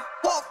 Ooh,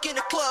 walk in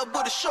the club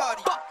with a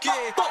shawty.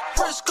 Yeah,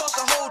 first cost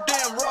a whole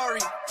damn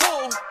Rari.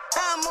 Full,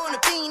 I'm on a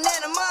bean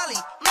and a molly.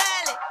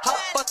 Hop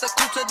out the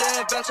coupe to the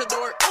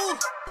Aventador. Ooh,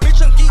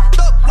 bitch, I'm geeked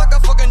up like a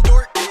fucking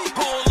dork.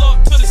 Pull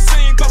up to the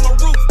scene, got my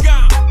roof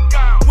gone.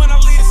 When I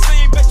leave the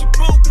scene, bet your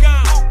boot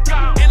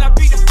gone. And I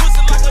beat the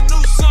pussy like a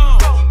new song.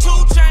 2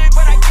 chain,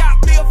 but I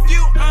got me a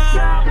few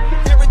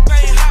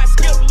everything hot,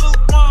 skip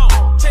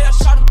lukewarm. Tail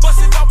shot and bust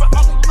it off and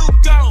Uncle Luke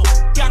gone.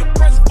 Got a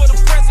present for the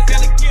present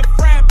and a gift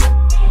wrapping.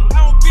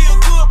 I don't feel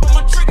good, but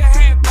my trigger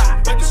happy.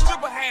 But the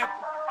stripper happy,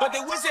 but they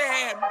wish they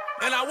had me.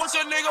 And I wish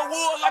a nigga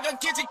would like a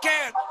kitchen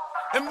cat.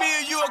 And me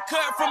and you are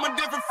cut from a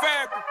different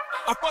fabric.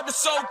 I fucked it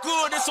so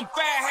good, it's some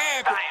bad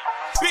habit.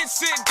 Bitch,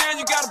 sit down,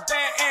 you got a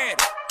bad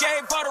addict.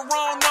 Gave her the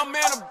wrong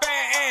number and a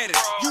bad addict.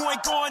 You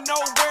ain't going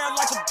nowhere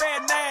like a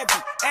bad nabby.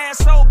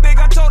 Ass so big,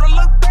 I told her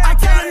look back. I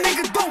tell a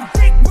nigga don't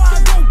dick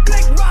ride, don't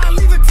blick ride,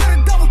 leave it to the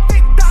double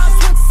thick thighs,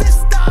 switch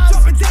sisters.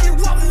 Drop it down and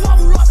wobble,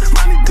 wobble up,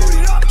 mommy boot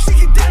it up,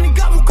 shake it down and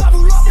gobble,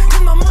 gobble up. Put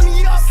my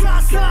money up,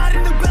 slide, slide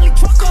in the belly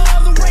trucker,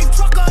 the rave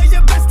trucker.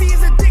 Your bestie is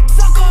a dick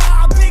sucker,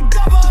 a big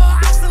double.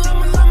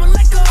 Assalamu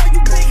alaikum,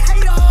 you big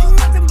hater, you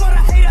nothing but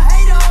a hater,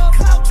 hater.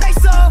 Cloud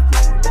chaser,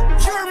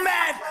 you're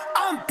mad,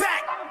 I'm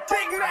back,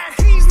 big mad,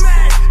 he's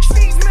mad,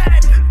 she's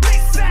mad,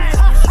 big sad,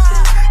 ha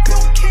ha.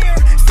 Don't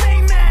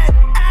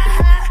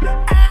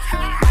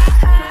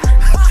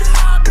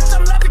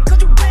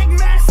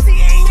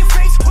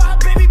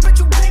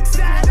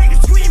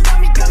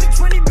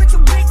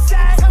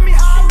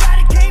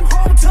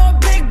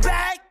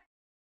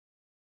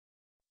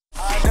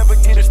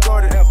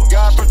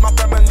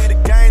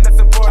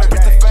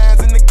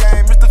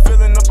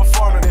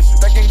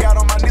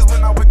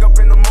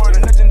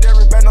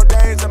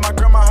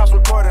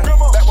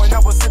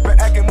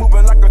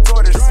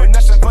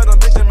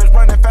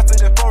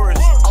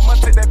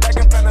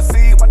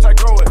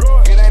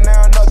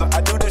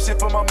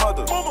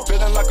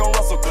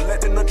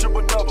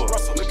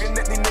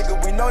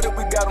know that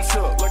we got them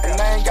shook. And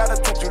I ain't gotta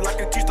touch you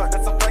like a G-Star,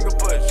 that's a finger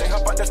push. They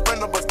hop out that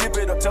Sprinter bus, give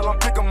it up till I'm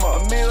pick 'em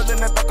up. A meal in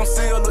that back on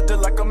seal, looked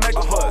like a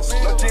mega bus.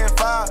 No Gen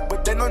 5,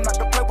 but they know not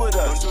to play with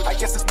us. I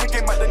guess this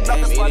weekend might have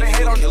knocked us why they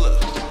hate on us.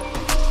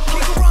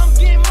 Kick around,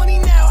 getting money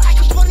now,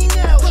 acting funny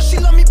now. Cause she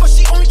love me, but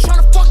she only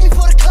tryna fuck me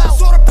for the clout.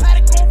 Saw the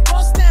paddock go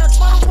bust down,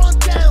 tryna run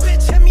down.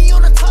 Bitch hit me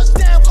on a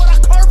touchdown, but I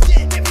curved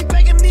it. They be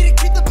begging me to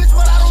keep the bitch,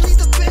 but I don't need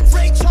the bitch.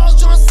 Ray Charles,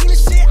 John Cena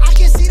shit, I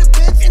can't see the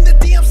bitch. In the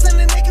DM,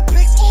 sending naked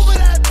pics over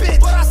that bitch.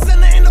 But I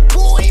send her in the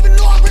pool, even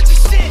though I'm rich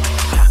as shit.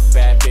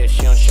 Bad bitch,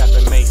 she don't shop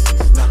at Macy's.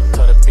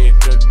 Told her be a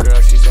good girl,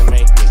 she said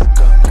make me.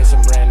 Here's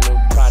some brand new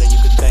Prada, you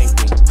could thank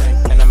me.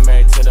 And I'm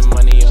married to the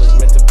money, it was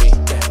meant to be.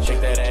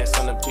 Shake that ass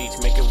on the beach,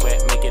 make it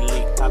wet, make it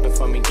leak. Pop it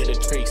for me, get a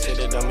treat, sit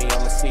it on me,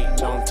 I'ma see.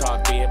 Don't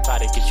talk, be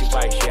about it, get you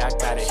right, yeah, I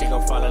got it. She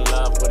gon' fall in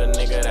love with a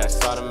nigga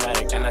that's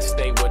automatic. And I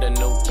stay with a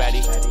new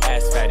baddie,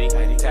 ass fatty.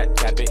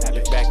 Tap it,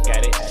 look back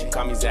at it. She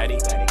call me Zaddy.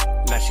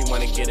 Now she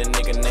wanna get a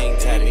nigga name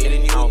tatted.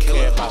 I don't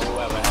care about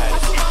whoever had it. I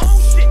do my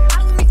own shit,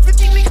 I don't need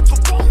 50 niggas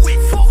to roll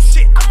with. Full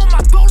shit, I'm on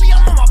my dolly,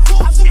 I'm on my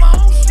bullshit. I do my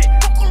own shit,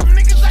 fuck all them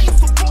niggas I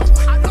used to roll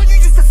with. I know you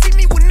used to see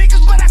me with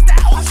niggas, but that's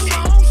that old shit.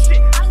 I do my own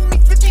shit, I don't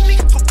need 50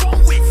 niggas to roll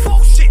with.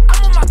 Full shit,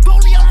 I'm on my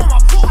dolly, I'm on my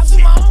bullshit. I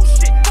do my own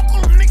shit, fuck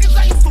all them niggas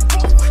I used to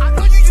roll with. I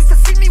know you used to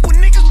see me with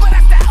niggas, but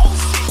that's that old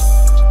shit.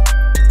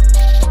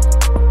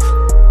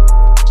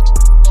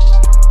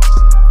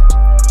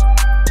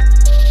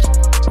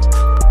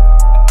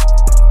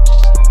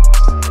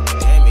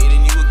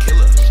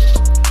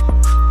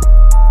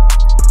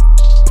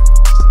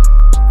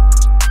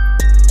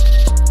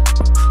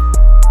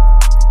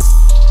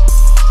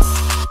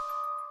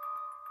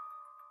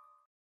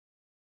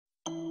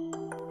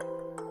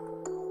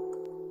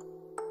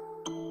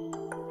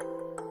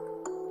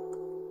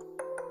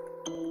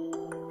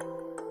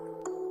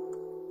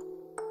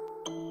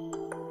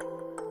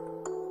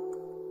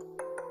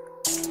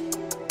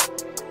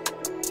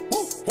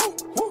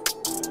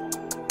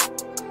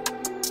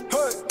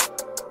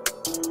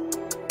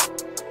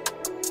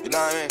 You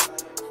know what I mean?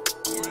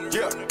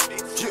 Yeah,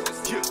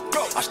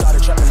 go. I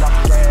started trapping off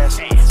the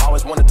gas.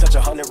 Always wanna touch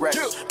 100 racks.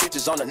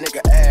 Bitches on a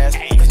nigga ass.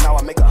 Cause now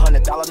I make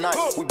 $100 a night.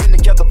 We been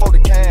together for the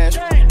cash.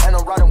 And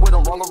I'm riding with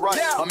them wrong or right.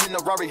 I'm in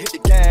the Rari, hit the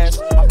gas.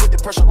 I put the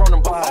pressure on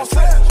them bars.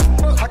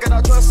 How can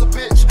I trust a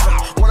bitch?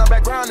 When I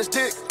background is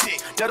dick.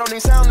 That don't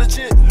even sound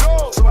legit.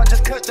 So I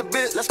just cut the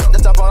bit. Let's cut the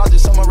top out, I'll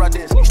just summarize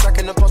this.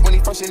 Striking the post when he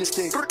first in the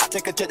stick. I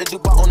take a jet to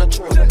Dubai on the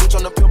trip. Bitch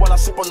on the pill while I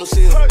sip on the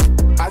seal.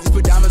 I just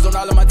put diamonds on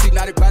all of my teeth,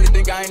 now they probably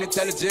think I ain't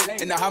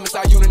intelligent. In the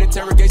homicide unit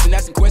interrogation,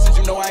 asking questions,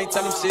 you know I ain't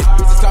telling shit.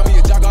 Bitches call me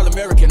a jock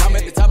all-American, I'm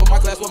at the top of my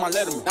class with my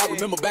letterman. I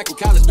remember back in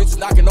college, bitches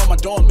knocking on my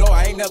dorm door,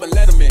 I ain't never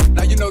let them in.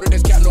 Now you know that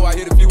this cap know I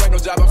hit a few, ain't no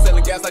job, I'm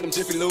selling gas like them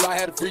Jiffy Lube. I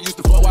had a free, used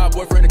to fuck wild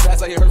boyfriend in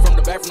class, I hear her from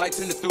the back from like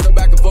 10 to 2. The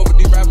back and forth with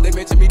these rappers, they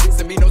mention me,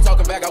 dissing me, no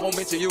talking back, I won't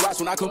mention you.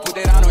 Watch when I come put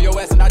that on your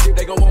ass and I did,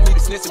 they gon' want me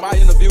to snitch in my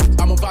interview.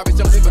 I'm on 5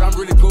 bitch, I'm but I'm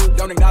really cool.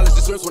 Don't acknowledge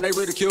the source when they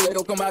ridicule. They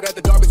don't come out at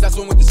the dark, bitch, I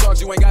swim with the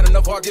sharks, you ain't got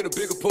enough heart, get a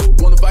bigger pool.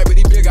 Wanna fight but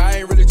he bigger,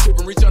 I ain't really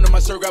tripping. Reach under my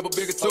shirt, grab a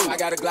bigger tool. I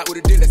got a Glock with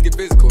a dick, let's get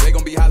physical. They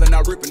gon' be hollering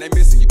out, ripping, they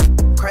missing you.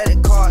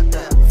 Credit card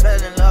done,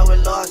 fell in love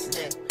with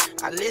Larson.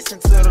 I listen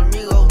to the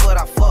Migos, but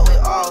I fuck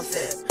with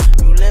Offset.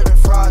 You living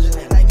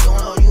fraudulent, like you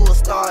don't know you a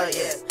star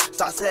yet.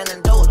 Start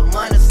selling dope, the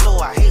money slow,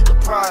 I hate the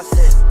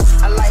process.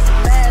 I like the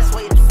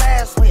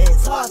fast way,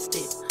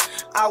 exhausted.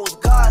 I was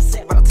God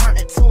sent, but I turned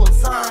into a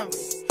zombie.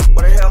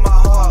 Where the hell my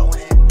heart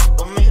went?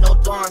 Don't make no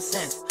darn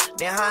sense.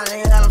 Then how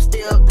the hell I'm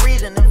still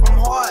breathing if I'm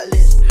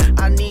heartless?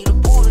 I need a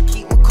boo to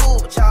keep me cool,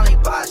 but y'all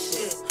ain't buy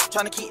shit.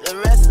 Tryna keep the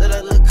rest of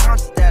the little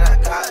concert that I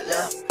got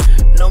left.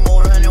 No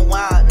more running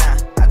wild now,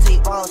 I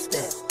take all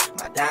steps.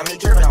 My diamond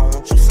drippin', I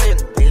want you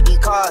slippin', baby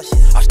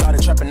cautious. I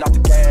started trapping off the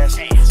gas.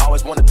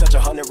 Always wanna touch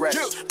 100 racks.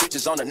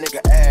 Bitches on a nigga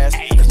ass.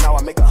 Cause now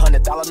I make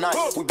 $100 a night.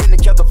 We been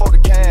together for the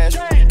cash.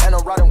 And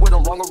I'm riding with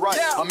them wrong or right.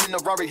 I'm in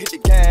the Rari, hit the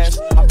gas.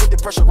 I put the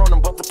pressure on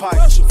them, but the pipe.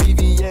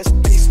 VVS,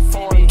 piece of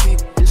foreign key.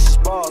 This is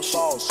boss.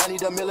 I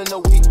need $1 million a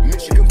week.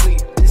 Mission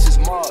complete. This is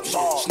Mars.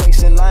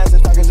 Snakes and lions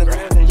and tigers and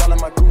bears. And y'all in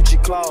my Gucci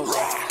clothes.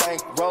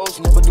 Bank rolls,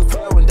 never do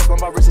fail. And dip on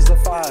my wrist is a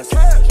 5.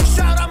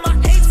 Shout out my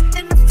apes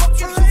in the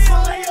fucking zoo.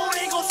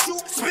 They gon'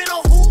 shoot. Spin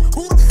on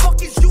who the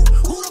fuck is you?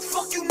 Who the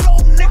fuck you know,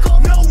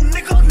 nigga? No,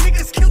 nigga.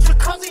 Niggas killed your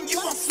cousin, you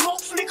on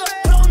smoke, nigga.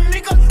 Dumb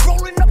nigga.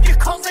 Rolling up your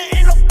cousin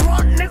in a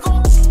brunt,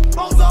 nigga.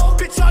 Bozo,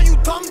 bitch, are you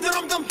dumb?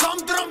 Dumb,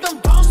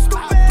 stupid.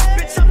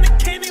 Bitch, I'm the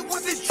cannon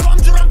with this drum.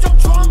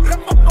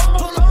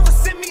 Pull up the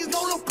semis,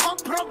 no little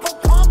pump.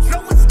 No,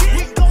 it's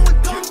getting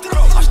going dumb.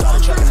 I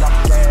started trapping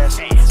off the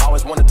gas.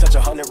 Always wanna touch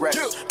 100 racks.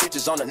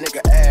 Bitches on a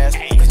nigga ass.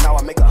 Cause now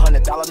I make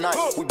 $100 a night.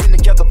 We been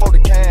together for the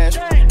cash.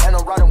 And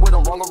I'm riding with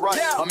them wrong or right.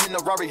 I'm in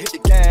the Rari, hit the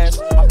gas.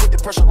 I put the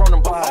pressure on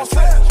them bars.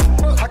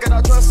 How can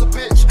I trust a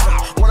bitch?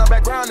 When I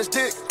background is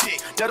dick.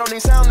 That don't even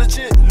sound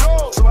legit.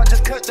 So I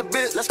just cut the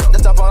bit. Let's cut the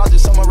top out, I'll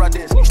just summarize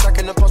this.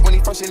 Striking the post when he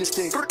first in the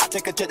stick. I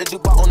take a jet to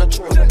Dubai on the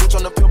trip. Bitch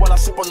on the pill while I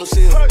sip on the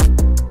seal.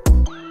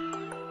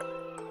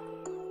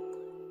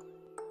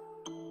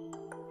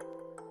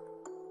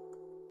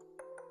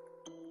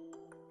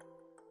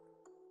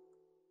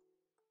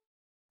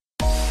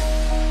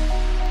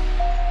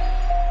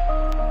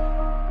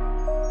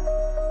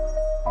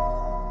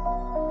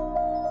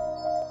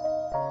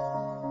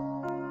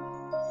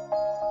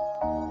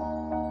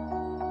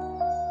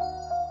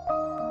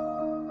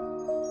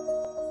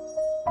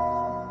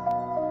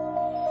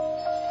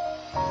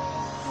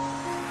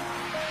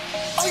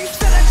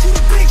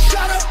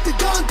 the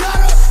Don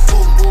Dada.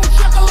 Boom, boom,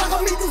 shakalaka,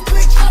 meet this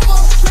big chopper.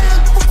 Man,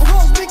 fuck a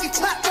rose, make it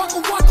clap, waka,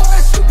 waka.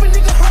 That stupid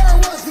nigga heard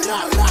was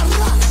rah, rah,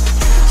 rah.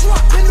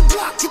 Drop in the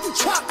block, get the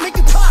chop, make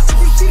it pop.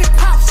 You see the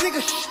cops,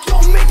 nigga,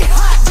 don't make it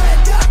hot. Red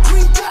dot,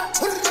 green dot,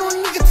 put it on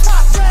nigga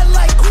top. Red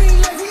like green,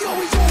 like we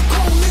always on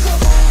go, nigga.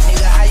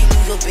 Nigga, how you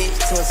lose a bitch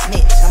to a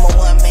snitch? I'm a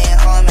one-man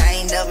army,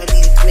 I ain't never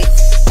need a click.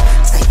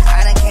 Say,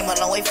 I done came a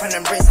long way from the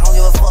bricks. Don't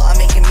give a fuck, I'm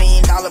making $1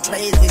 million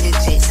plays with this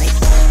shit. Say,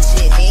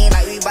 shit, ain't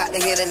like we bout to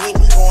hit a lick.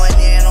 We going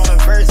in on the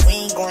verse,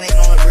 we ain't going in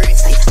on the bridge.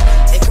 Say,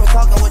 they come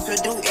talking what you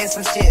do and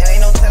some shit.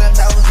 Ain't no telling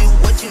that was you,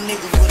 what you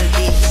niggas would've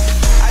did.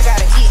 I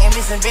gotta eat and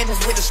missing business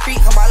with the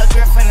street. Come all the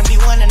girlfriend and be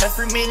one in the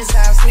free minutes,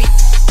 sound sweet.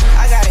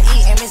 I gotta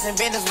eat and missing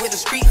business with the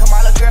street. Come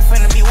all the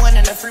girlfriend and be one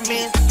in the free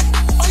minutes.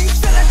 Oh, you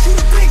said that you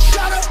the big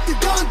shot up, the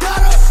Don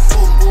Dada.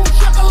 Boom, boom,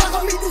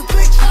 shakalaka, meet this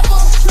big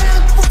chopper. Man,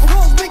 fuck a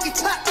rose, make it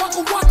clap,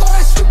 waka, waka.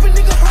 That stupid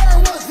nigga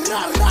heard was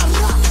rah, rah,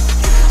 rah.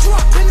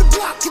 Drop in the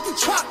block, get the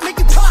chop, make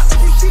it pop.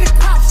 You see the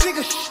cops,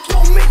 nigga,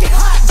 don't make it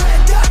hot. Red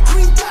dot,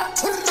 green dot,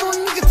 put it on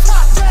nigga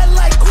top. Red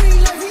like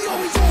green, like we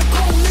always on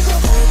go, nigga.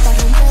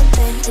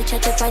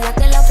 Échate pa' allá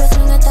que la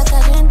presión está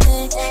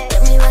caliente. De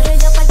mi barrio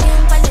yo partí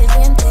un par de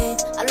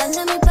dientes. Hablan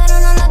de mí pero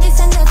no lo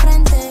dicen de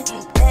frente.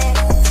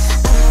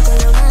 Ando con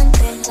los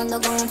gantes, ando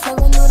con un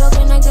fuego duro que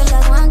no hay que le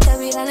aguante.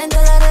 Viral en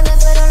todas las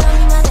redes pero la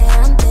misma de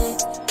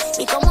antes.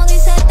 Y como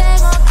dice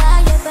tengo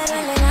calle pero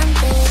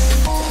elegante.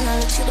 Suena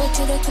los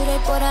chure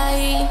por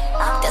ahí.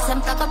 Te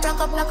hacen placa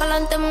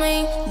delante de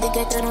mí. Di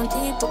que tú eres un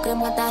tipo que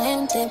mata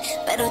gente,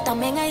 pero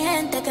también hay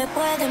gente que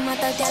puede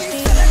matarte a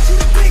ti.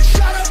 Big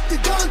shot up, the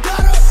Don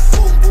Dada.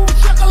 Boom, boom,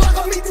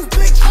 shakalaka, meet this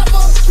big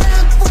chopper.